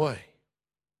only one way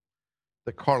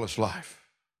that Carla's life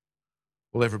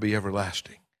will ever be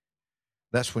everlasting.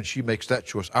 That's when she makes that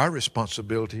choice. Our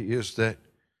responsibility is that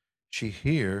she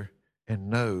hear and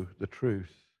know the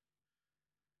truth.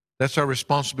 That's our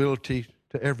responsibility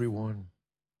to everyone.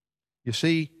 You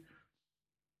see,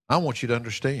 I want you to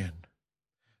understand,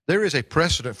 there is a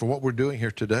precedent for what we're doing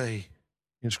here today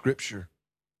in Scripture.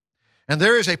 And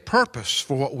there is a purpose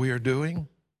for what we are doing.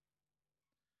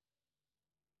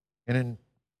 And in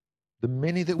the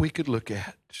many that we could look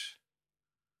at,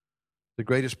 the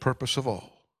greatest purpose of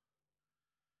all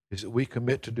is that we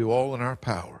commit to do all in our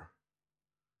power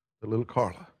that little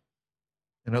Carla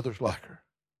and others like her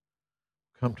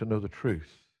come to know the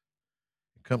truth,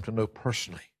 and come to know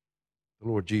personally the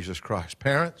Lord Jesus Christ.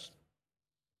 Parents,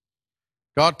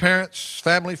 godparents,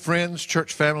 family, friends,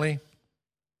 church family,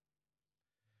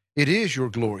 it is your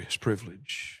glorious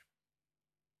privilege,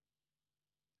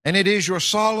 and it is your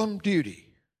solemn duty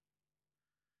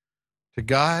to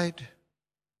guide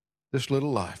this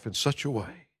little life in such a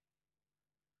way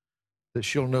that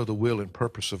she'll know the will and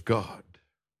purpose of God,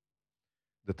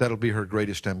 that'll be her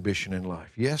greatest ambition in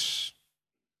life. Yes,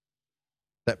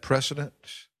 that precedent,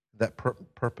 that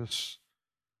purpose.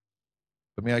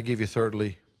 But may I give you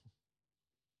thirdly,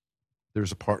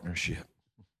 there's a partnership.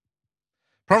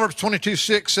 Proverbs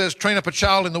 22:6 says, train up a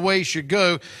child in the way he should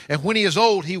go, and when he is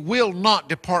old, he will not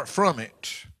depart from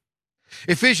it.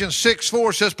 Ephesians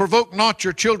 6:4 says, provoke not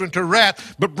your children to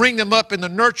wrath, but bring them up in the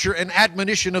nurture and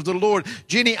admonition of the Lord.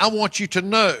 Jenny, I want you to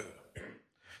know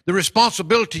the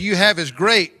responsibility you have is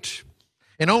great,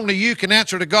 and only you can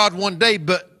answer to God one day,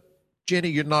 but Jenny,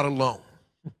 you're not alone.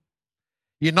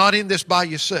 You're not in this by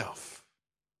yourself.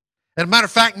 As a matter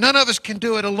of fact, none of us can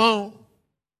do it alone.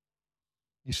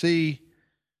 You see,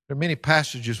 there are many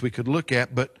passages we could look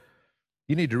at, but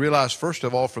you need to realize, first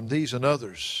of all, from these and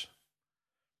others,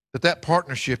 that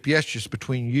partnership, yes, is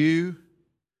between you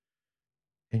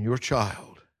and your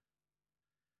child,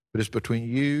 but it's between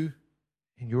you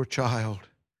and your child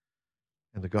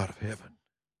and the God of heaven.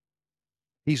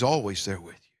 He's always there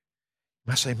with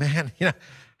you. I say, man,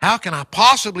 how can I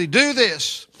possibly do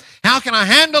this? How can I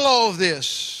handle all of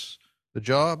this? The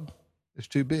job is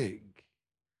too big.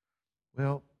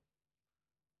 Well,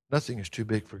 nothing is too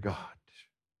big for God.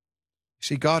 You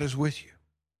see, God is with you.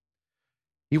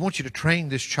 He wants you to train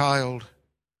this child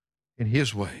in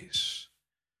His ways.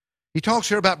 He talks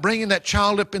here about bringing that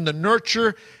child up in the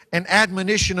nurture and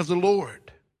admonition of the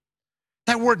Lord.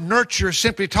 That word nurture is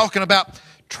simply talking about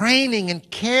training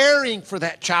and caring for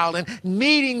that child and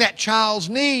meeting that child's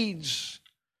needs.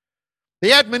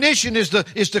 The admonition is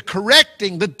the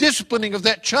correcting, the disciplining of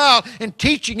that child and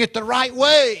teaching it the right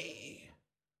way.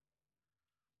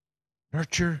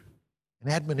 Nurture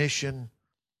and admonition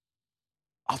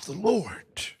of the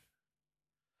Lord.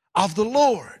 Of the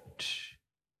Lord.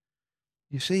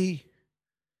 You see,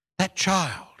 that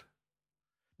child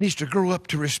needs to grow up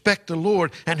to respect the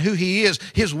Lord and who He is,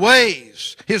 His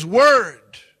ways, His Word,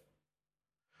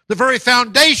 the very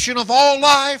foundation of all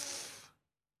life.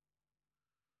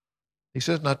 He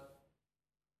says, now,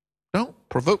 don't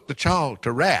provoke the child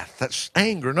to wrath. That's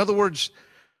anger. In other words,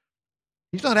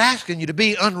 He's not asking you to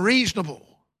be unreasonable.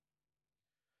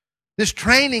 This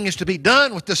training is to be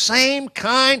done with the same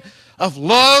kind of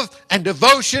love and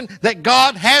devotion that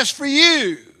God has for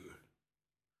you.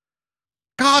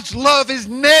 God's love is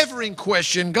never in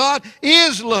question. God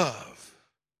is love.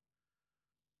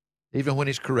 Even when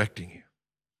He's correcting you.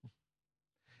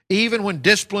 Even when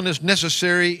discipline is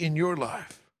necessary in your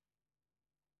life.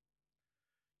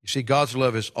 You see, God's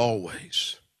love is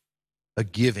always a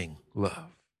giving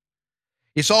love.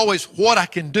 It's always what I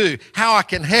can do, how I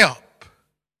can help,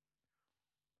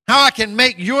 how I can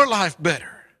make your life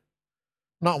better.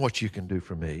 Not what you can do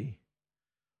for me,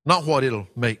 not what it'll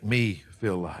make me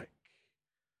feel like.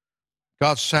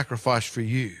 God's sacrifice for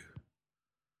you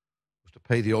was to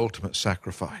pay the ultimate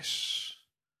sacrifice.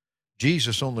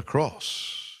 Jesus on the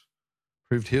cross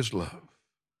proved His love.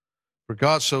 For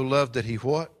God so loved that He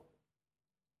what?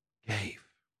 Gave.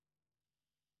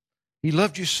 He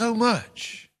loved you so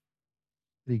much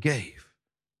that He gave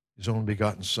His only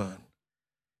begotten Son.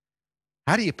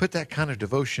 How do you put that kind of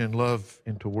devotion and love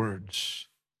into words?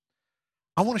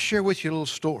 I want to share with you a little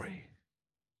story.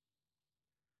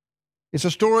 It's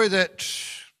a story that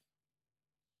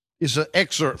is an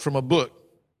excerpt from a book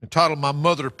entitled My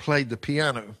Mother Played the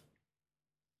Piano.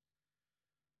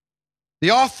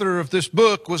 The author of this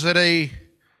book was at a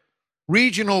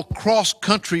regional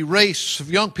cross-country race of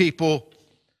young people,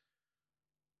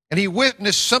 and he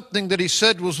witnessed something that he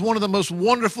said was one of the most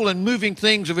wonderful and moving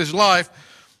things of his life,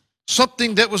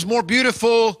 something that was more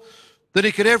beautiful than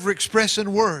he could ever express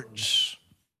in words.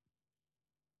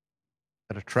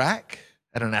 At a track,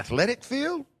 at an athletic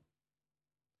field,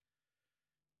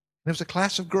 there was a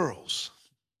class of girls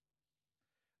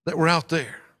that were out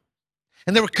there.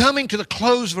 And they were coming to the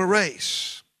close of a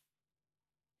race.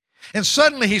 And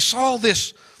suddenly he saw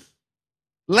this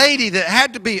lady that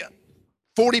had to be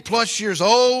 40 plus years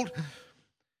old.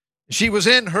 She was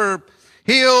in her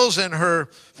heels and her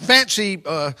fancy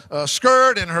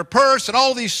skirt and her purse and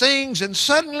all these things. And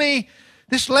suddenly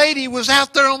this lady was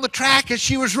out there on the track as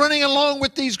she was running along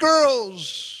with these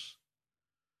girls.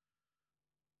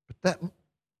 But that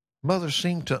mother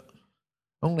seemed to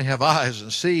only have eyes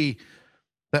and see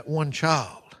that one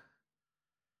child.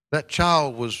 That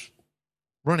child was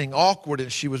running awkward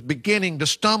and she was beginning to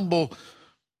stumble.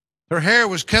 Her hair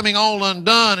was coming all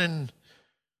undone and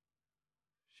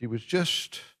she was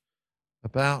just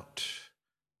about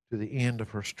to the end of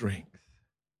her strength.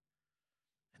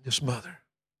 And this mother,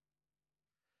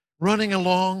 running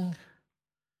along,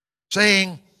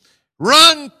 saying,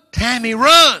 "Run, Tammy,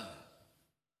 run!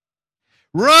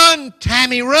 Run,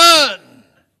 Tammy, run!"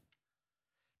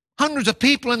 Hundreds of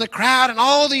people in the crowd and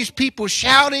all these people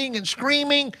shouting and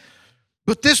screaming.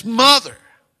 But this mother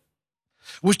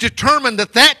was determined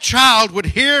that that child would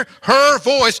hear her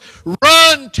voice.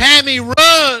 "Run, Tammy,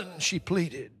 run," she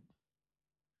pleaded.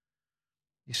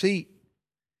 You see,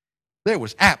 there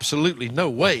was absolutely no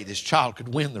way this child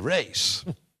could win the race.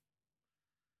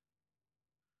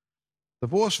 The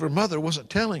voice of her mother wasn't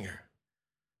telling her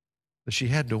that she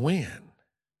had to win.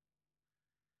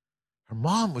 Her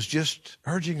mom was just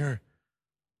urging her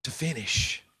to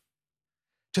finish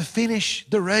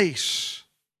the race.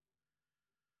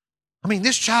 I mean,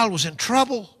 this child was in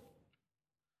trouble.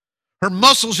 Her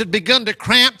muscles had begun to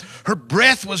cramp. Her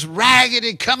breath was ragged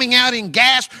and coming out in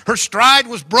gasps. Her stride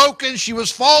was broken. She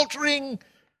was faltering.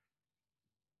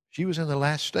 She was in the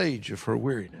last stage of her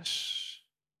weariness.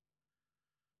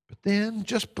 But then,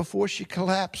 just before she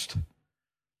collapsed,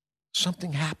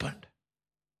 something happened.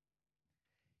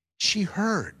 She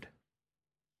heard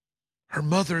her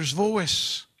mother's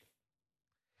voice.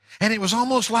 And it was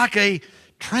almost like a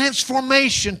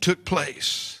transformation took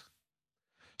place.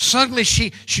 Suddenly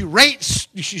she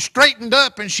straightened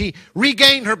up and she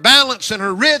regained her balance and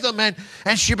her rhythm and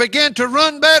she began to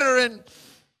run better. And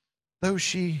though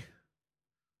she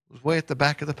was way at the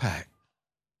back of the pack,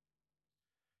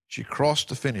 she crossed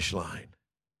the finish line.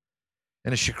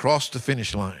 And as she crossed the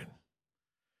finish line,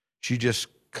 she just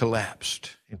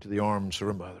collapsed into the arms of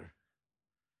her mother.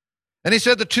 And he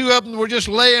said the two of them were just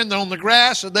laying on the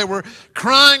grass and they were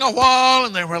crying a while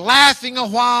and they were laughing a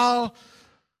while.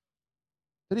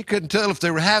 But he couldn't tell if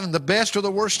they were having the best or the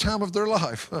worst time of their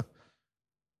life. But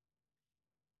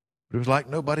it was like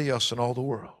nobody else in all the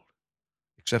world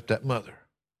except that mother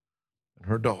and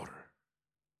her daughter.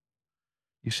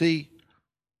 You see,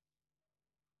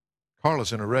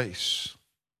 Carla's in a race.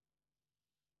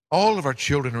 All of our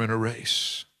children are in a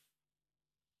race.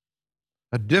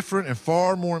 A different and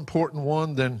far more important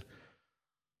one than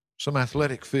some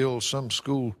athletic field, some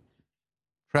school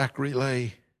track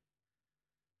relay.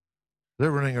 They're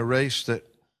running a race that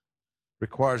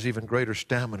requires even greater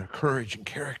stamina, courage, and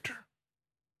character.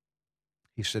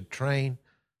 He said, train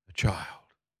a child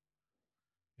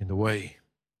in the way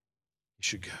he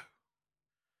should go.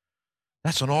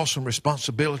 That's an awesome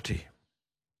responsibility.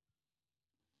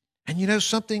 And you know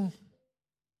something?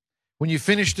 When you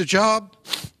finish the job,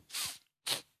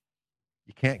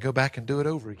 you can't go back and do it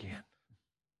over again.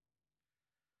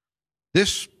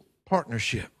 This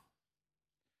partnership,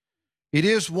 it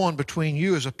is one between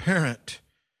you as a parent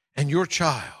and your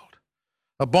child,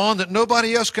 a bond that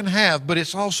nobody else can have, but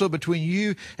it's also between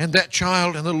you and that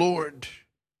child and the Lord.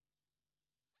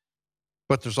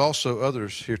 But there's also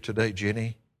others here today,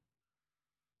 Jenny,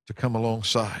 to come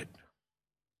alongside.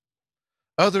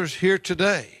 Others here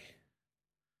today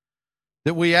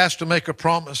that we ask to make a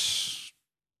promise,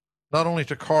 not only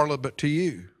to Carla, but to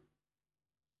you,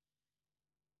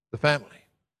 the family,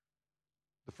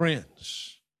 the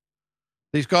friends,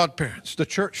 these godparents, the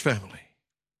church family.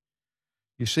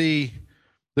 You see,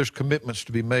 there's commitments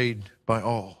to be made by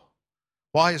all.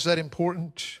 Why is that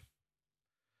important?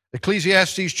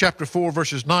 Ecclesiastes chapter 4,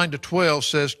 verses 9 to 12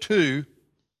 says, 2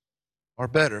 are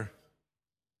better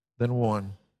than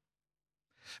 1,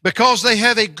 because they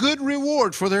have a good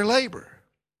reward for their labor.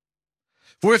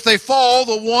 For if they fall,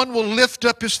 the one will lift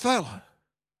up his fellow.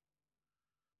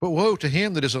 But woe to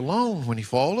him that is alone when he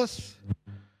falleth,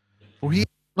 for he has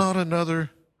not another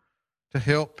to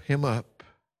help him up.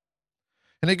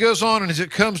 And it goes on, and as it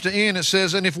comes to end, it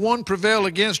says, and if one prevail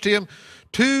against him,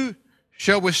 2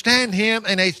 shall withstand him,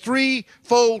 and a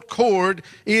 3-fold cord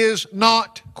is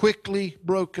not quickly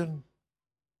broken.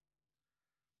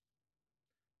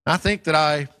 I think that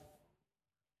I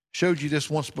showed you this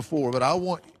once before, but I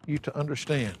want you to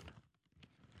understand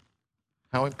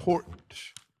how important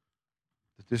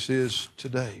that this is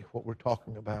today, what we're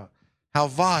talking about, how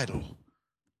vital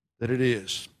that it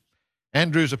is.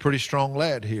 Andrew's a pretty strong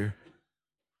lad here.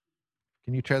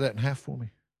 Can you tear that in half for me?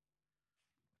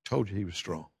 I told you he was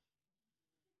strong.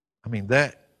 I mean,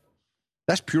 that's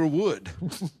pure wood.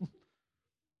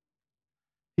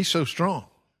 He's so strong.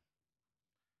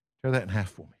 Tear that in half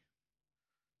for me.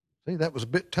 See, that was a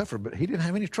bit tougher, but he didn't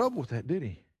have any trouble with that, did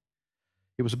he?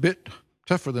 It was a bit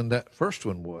tougher than that first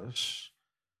one was.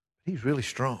 He's really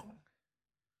strong.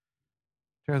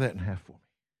 Tear that in half for me.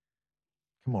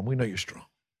 Come on, we know you're strong.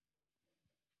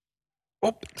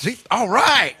 Oh, see? All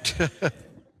right.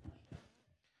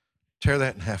 Tear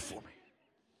that in half for me.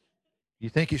 You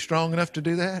think he's strong enough to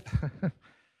do that?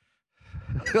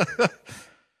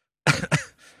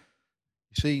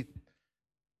 You see,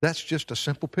 that's just a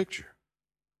simple picture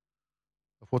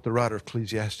of what the writer of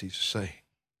Ecclesiastes is saying.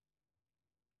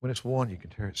 When it's one, you can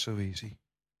tear it so easy.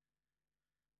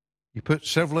 You put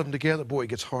several of them together, boy, it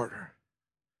gets harder.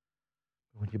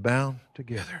 When you're bound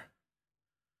together,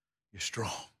 you're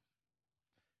strong.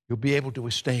 You'll be able to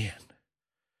withstand.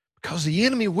 Because the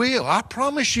enemy will, I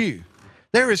promise you.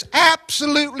 There is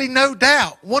absolutely no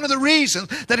doubt. One of the reasons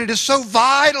that it is so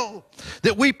vital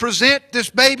that we present this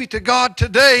baby to God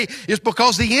today is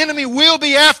because the enemy will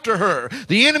be after her.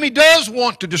 The enemy does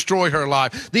want to destroy her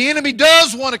life. The enemy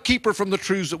does want to keep her from the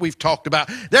truths that we've talked about.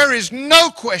 There is no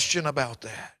question about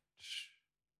that.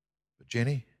 But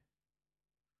Jenny,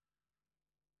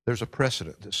 there's a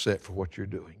precedent that's set for what you're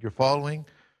doing. You're following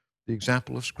the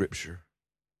example of Scripture.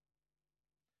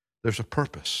 There's a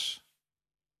purpose.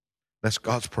 That's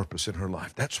God's purpose in her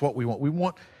life. That's what we want. We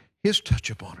want His touch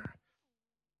upon her.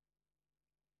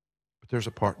 But there's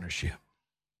a partnership.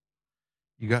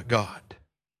 You got God.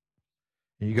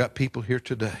 And you got people here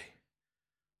today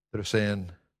that are saying,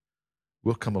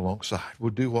 we'll come alongside. We'll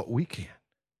do what we can.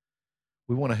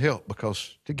 We want to help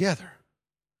because together,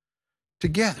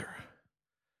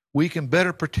 we can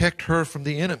better protect her from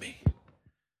the enemy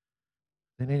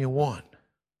than any one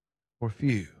or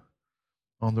few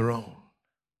on their own.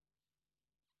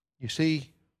 You see,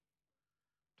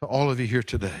 to all of you here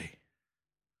today,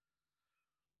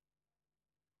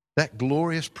 that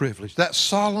glorious privilege, that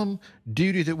solemn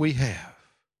duty that we have,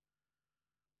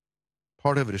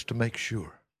 part of it is to make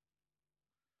sure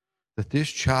that this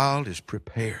child is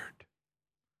prepared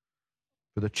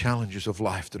for the challenges of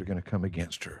life that are going to come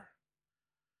against her.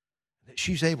 That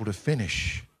she's able to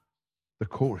finish the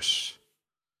course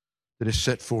that is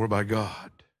set for her by God.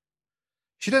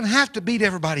 She doesn't have to beat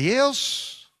everybody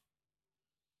else.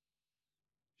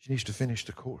 She needs to finish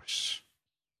the course.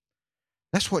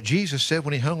 That's what Jesus said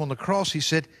when He hung on the cross. He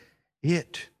said,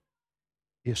 it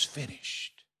is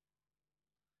finished.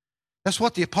 That's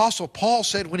what the Apostle Paul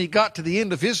said when he got to the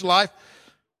end of his life.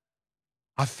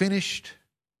 I finished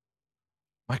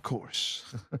my course.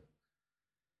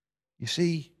 You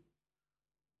see,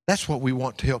 that's what we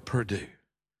want to help her do.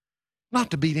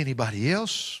 Not to beat anybody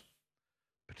else,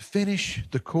 but to finish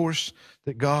the course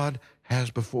that God has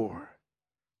before her.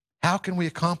 How can we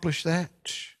accomplish that?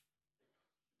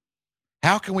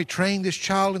 How can we train this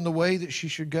child in the way that she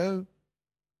should go?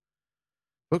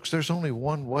 Folks, there's only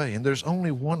one way, and there's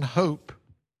only one hope.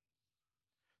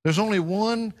 There's only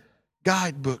one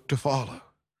guidebook to follow.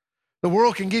 The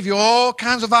world can give you all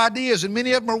kinds of ideas, and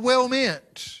many of them are well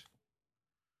meant.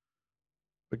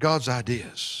 But God's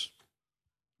ideas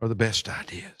are the best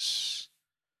ideas.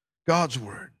 God's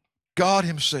Word, God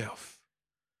Himself.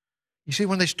 You see,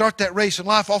 when they start that race in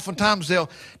life, oftentimes they'll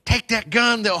take that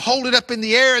gun, they'll hold it up in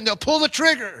the air, and they'll pull the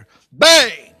trigger.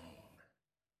 Bang!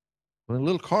 Well, in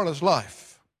little Carla's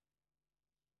life,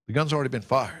 the gun's already been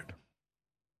fired.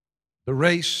 The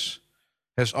race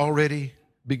has already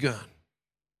begun.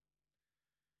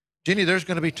 Jenny, there's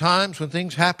going to be times when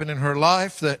things happen in her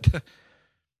life that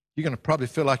you're going to probably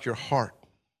feel like your heart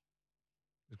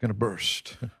is going to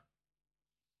burst.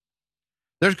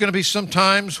 There's going to be some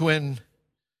times when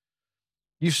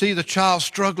you see the child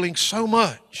struggling so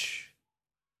much,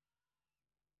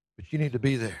 but you need to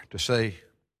be there to say,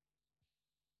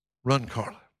 run,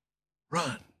 Carla,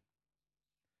 run.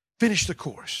 Finish the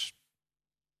course.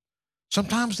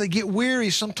 Sometimes they get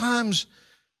weary. Sometimes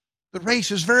the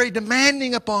race is very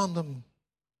demanding upon them.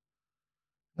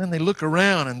 Then they look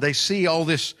around and they see all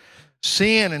this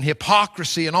sin and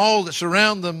hypocrisy and all that's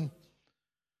around them.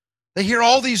 They hear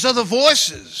all these other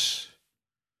voices.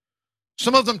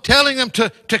 Some of them telling them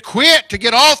to quit, to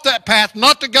get off that path,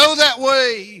 not to go that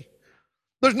way.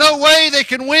 There's no way they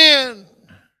can win.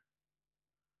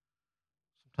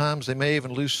 Sometimes they may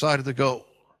even lose sight of the goal.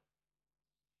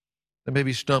 They may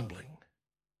be stumbling.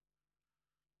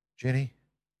 Jenny,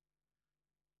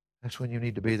 that's when you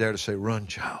need to be there to say, run,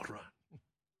 child, run.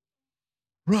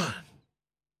 Run.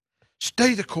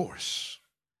 Stay the course.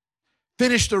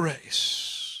 Finish the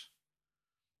race.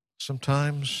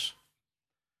 Sometimes,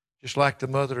 just like the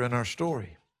mother in our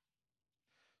story,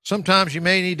 sometimes you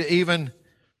may need to even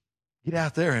get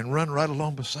out there and run right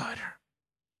along beside her.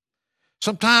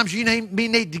 Sometimes you may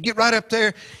need to get right up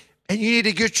there and you need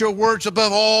to get your words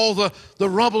above all the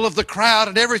rumble of the crowd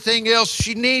and everything else.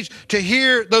 She needs to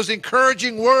hear those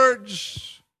encouraging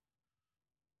words.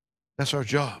 That's our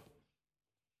job.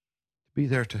 To be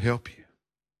there to help you.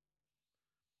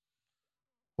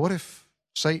 What if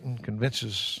Satan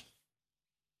convinces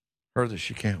her that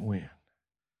she can't win?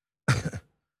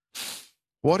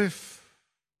 What if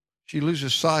she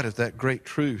loses sight of that great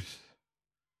truth?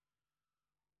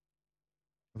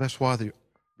 That's why the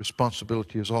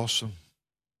responsibility is awesome.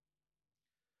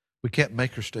 We can't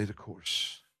make her stay the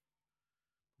course.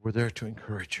 We're there to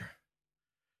encourage her.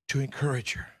 To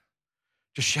encourage her.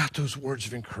 To shout those words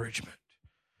of encouragement.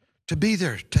 To be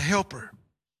there to help her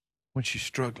when she's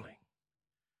struggling.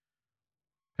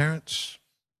 Parents,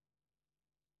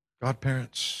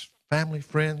 godparents, family,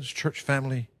 friends, church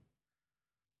family,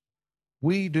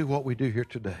 we do what we do here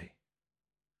today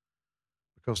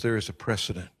because there is a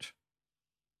precedent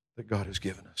that God has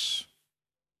given us.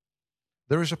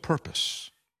 There is a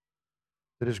purpose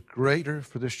that is greater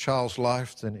for this child's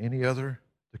life than any other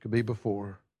that could be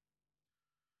before.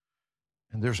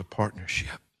 And there's a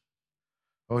partnership.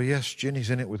 Oh yes, Jenny's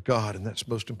in it with God, and that's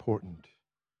most important.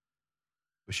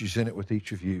 But she's in it with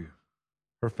each of you,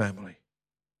 her family,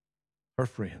 her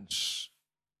friends,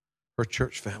 her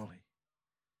church family.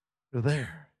 They're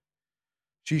there.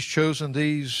 She's chosen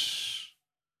these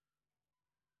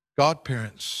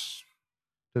godparents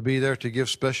to be there to give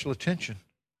special attention to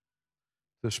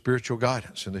the spiritual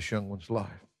guidance in this young one's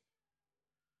life.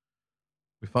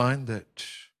 We find that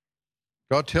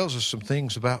God tells us some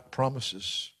things about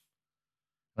promises.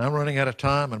 And I'm running out of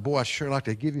time, and boy, I'd sure like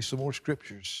to give you some more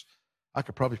scriptures. I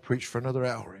could probably preach for another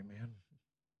hour, amen.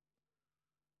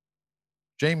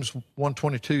 James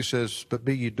 1:22 says, "But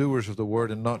be ye doers of the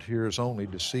word and not hearers only,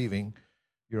 deceiving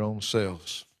your own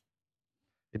selves."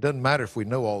 It doesn't matter if we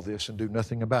know all this and do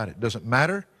nothing about it. It doesn't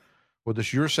matter whether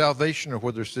it's your salvation or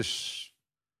whether it's this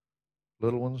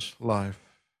little one's life.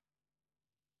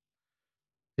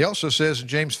 He also says in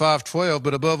James 5:12,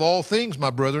 "But above all things,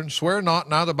 my brethren, swear not,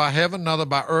 neither by heaven, neither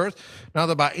by earth,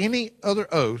 neither by any other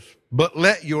oath, but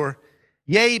let your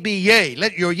yea be yea,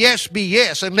 let your yes be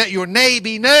yes, and let your nay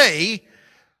be nay,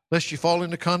 lest you fall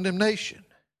into condemnation."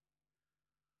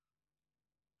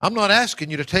 I'm not asking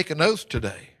you to take an oath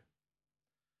today,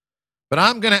 but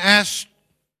I'm going to ask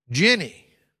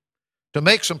Jenny to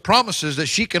make some promises that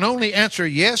she can only answer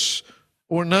yes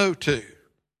or no to.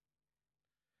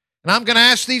 And I'm going to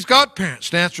ask these godparents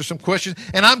to answer some questions,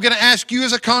 and I'm going to ask you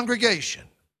as a congregation.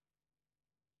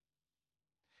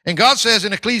 And God says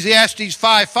in Ecclesiastes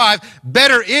 5:5,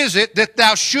 "Better is it that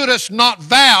thou shouldest not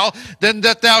vow than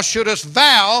that thou shouldest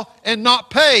vow and not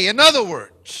pay." In other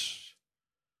words,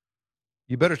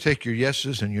 you better take your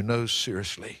yeses and your nos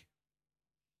seriously.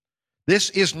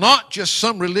 This is not just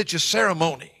some religious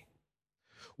ceremony.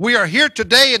 We are here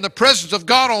today in the presence of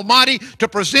God Almighty to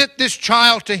present this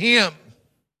child to Him.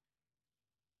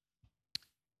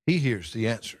 He hears the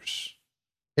answers,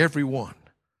 every one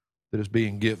that is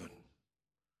being given.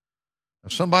 Now,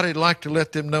 somebody'd like to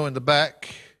let them know in the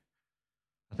back.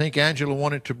 I think Angela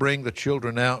wanted to bring the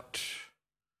children out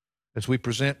as we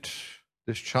present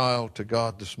this child to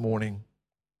God this morning.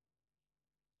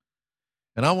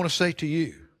 And I want to say to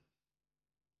you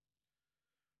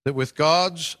that with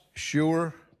God's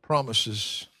sure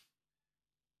promises,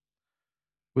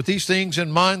 with these things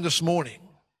in mind this morning,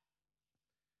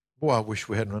 boy, I wish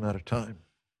we hadn't run out of time.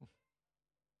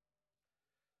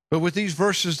 But with these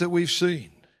verses that we've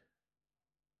seen,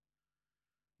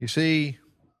 you see,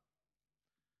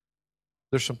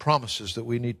 there's some promises that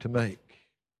we need to make.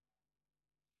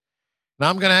 Now,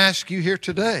 I'm going to ask you here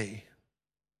today,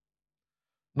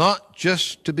 not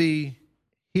just to be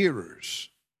hearers,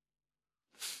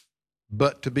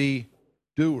 but to be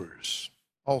doers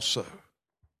also.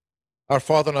 Our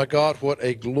Father and our God, what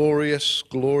a glorious,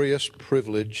 glorious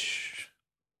privilege.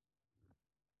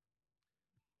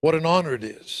 What an honor it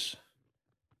is.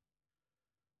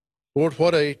 Lord,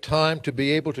 what a time to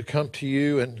be able to come to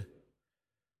you and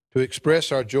to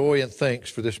express our joy and thanks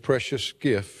for this precious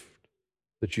gift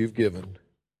that you've given.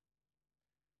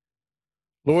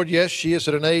 Lord, yes, she is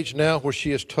at an age now where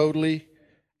she is totally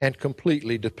and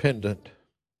completely dependent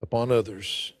upon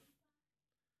others.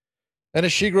 And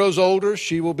as she grows older,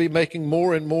 she will be making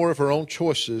more and more of her own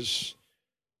choices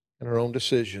and her own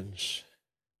decisions.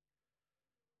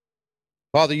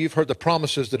 Father, you've heard the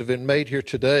promises that have been made here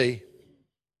today.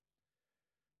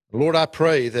 Lord, I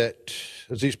pray that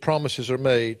as these promises are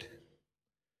made,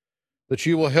 that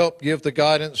you will help give the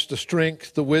guidance, the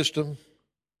strength, the wisdom,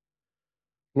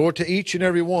 Lord, to each and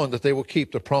every one, that they will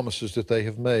keep the promises that they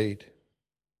have made.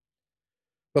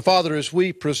 But Father, as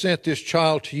we present this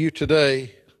child to you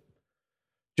today,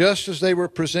 just as they were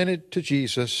presented to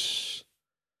Jesus,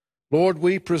 Lord,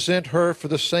 we present her for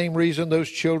the same reason those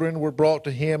children were brought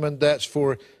to him, and that's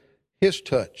for His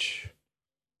touch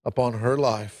upon her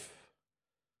life.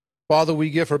 Father,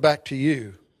 we give her back to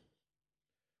you.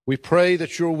 We pray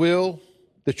that your will,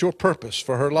 that your purpose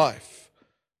for her life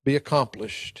be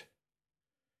accomplished.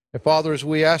 And Father, as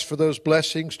we ask for those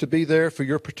blessings to be there for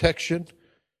your protection,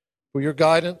 for your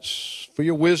guidance, for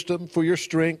your wisdom, for your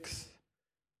strength,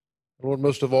 Lord,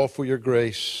 most of all for your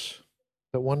grace,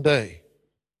 that one day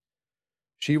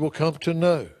she will come to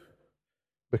know,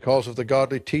 because of the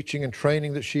godly teaching and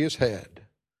training that she has had,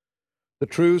 the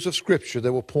truths of Scripture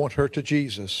that will point her to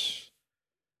Jesus,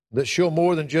 that she'll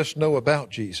more than just know about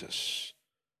Jesus,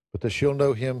 but that she'll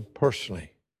know him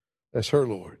personally as her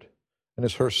Lord and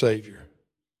as her Savior.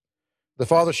 The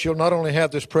Father, she'll not only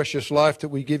have this precious life that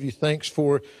we give you thanks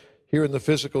for here in the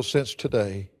physical sense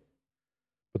today,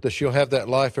 but that she'll have that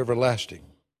life everlasting,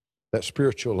 that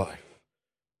spiritual life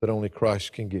that only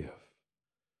Christ can give.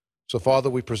 So, Father,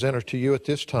 we present her to you at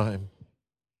this time,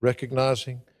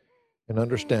 recognizing and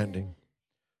understanding.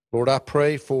 Lord, I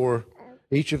pray for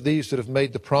each of these that have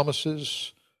made the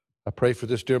promises. I pray for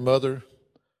this dear mother.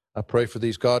 I pray for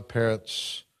these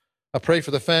godparents. I pray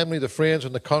for the family, the friends,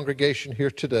 and the congregation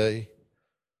here today.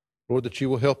 Lord, that you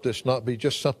will help this not be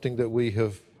just something that we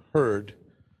have heard,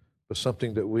 but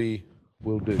something that we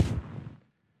will do.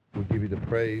 We give you the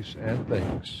praise and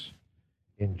thanks.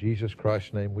 In Jesus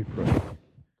Christ's name we pray.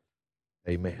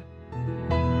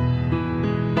 Amen.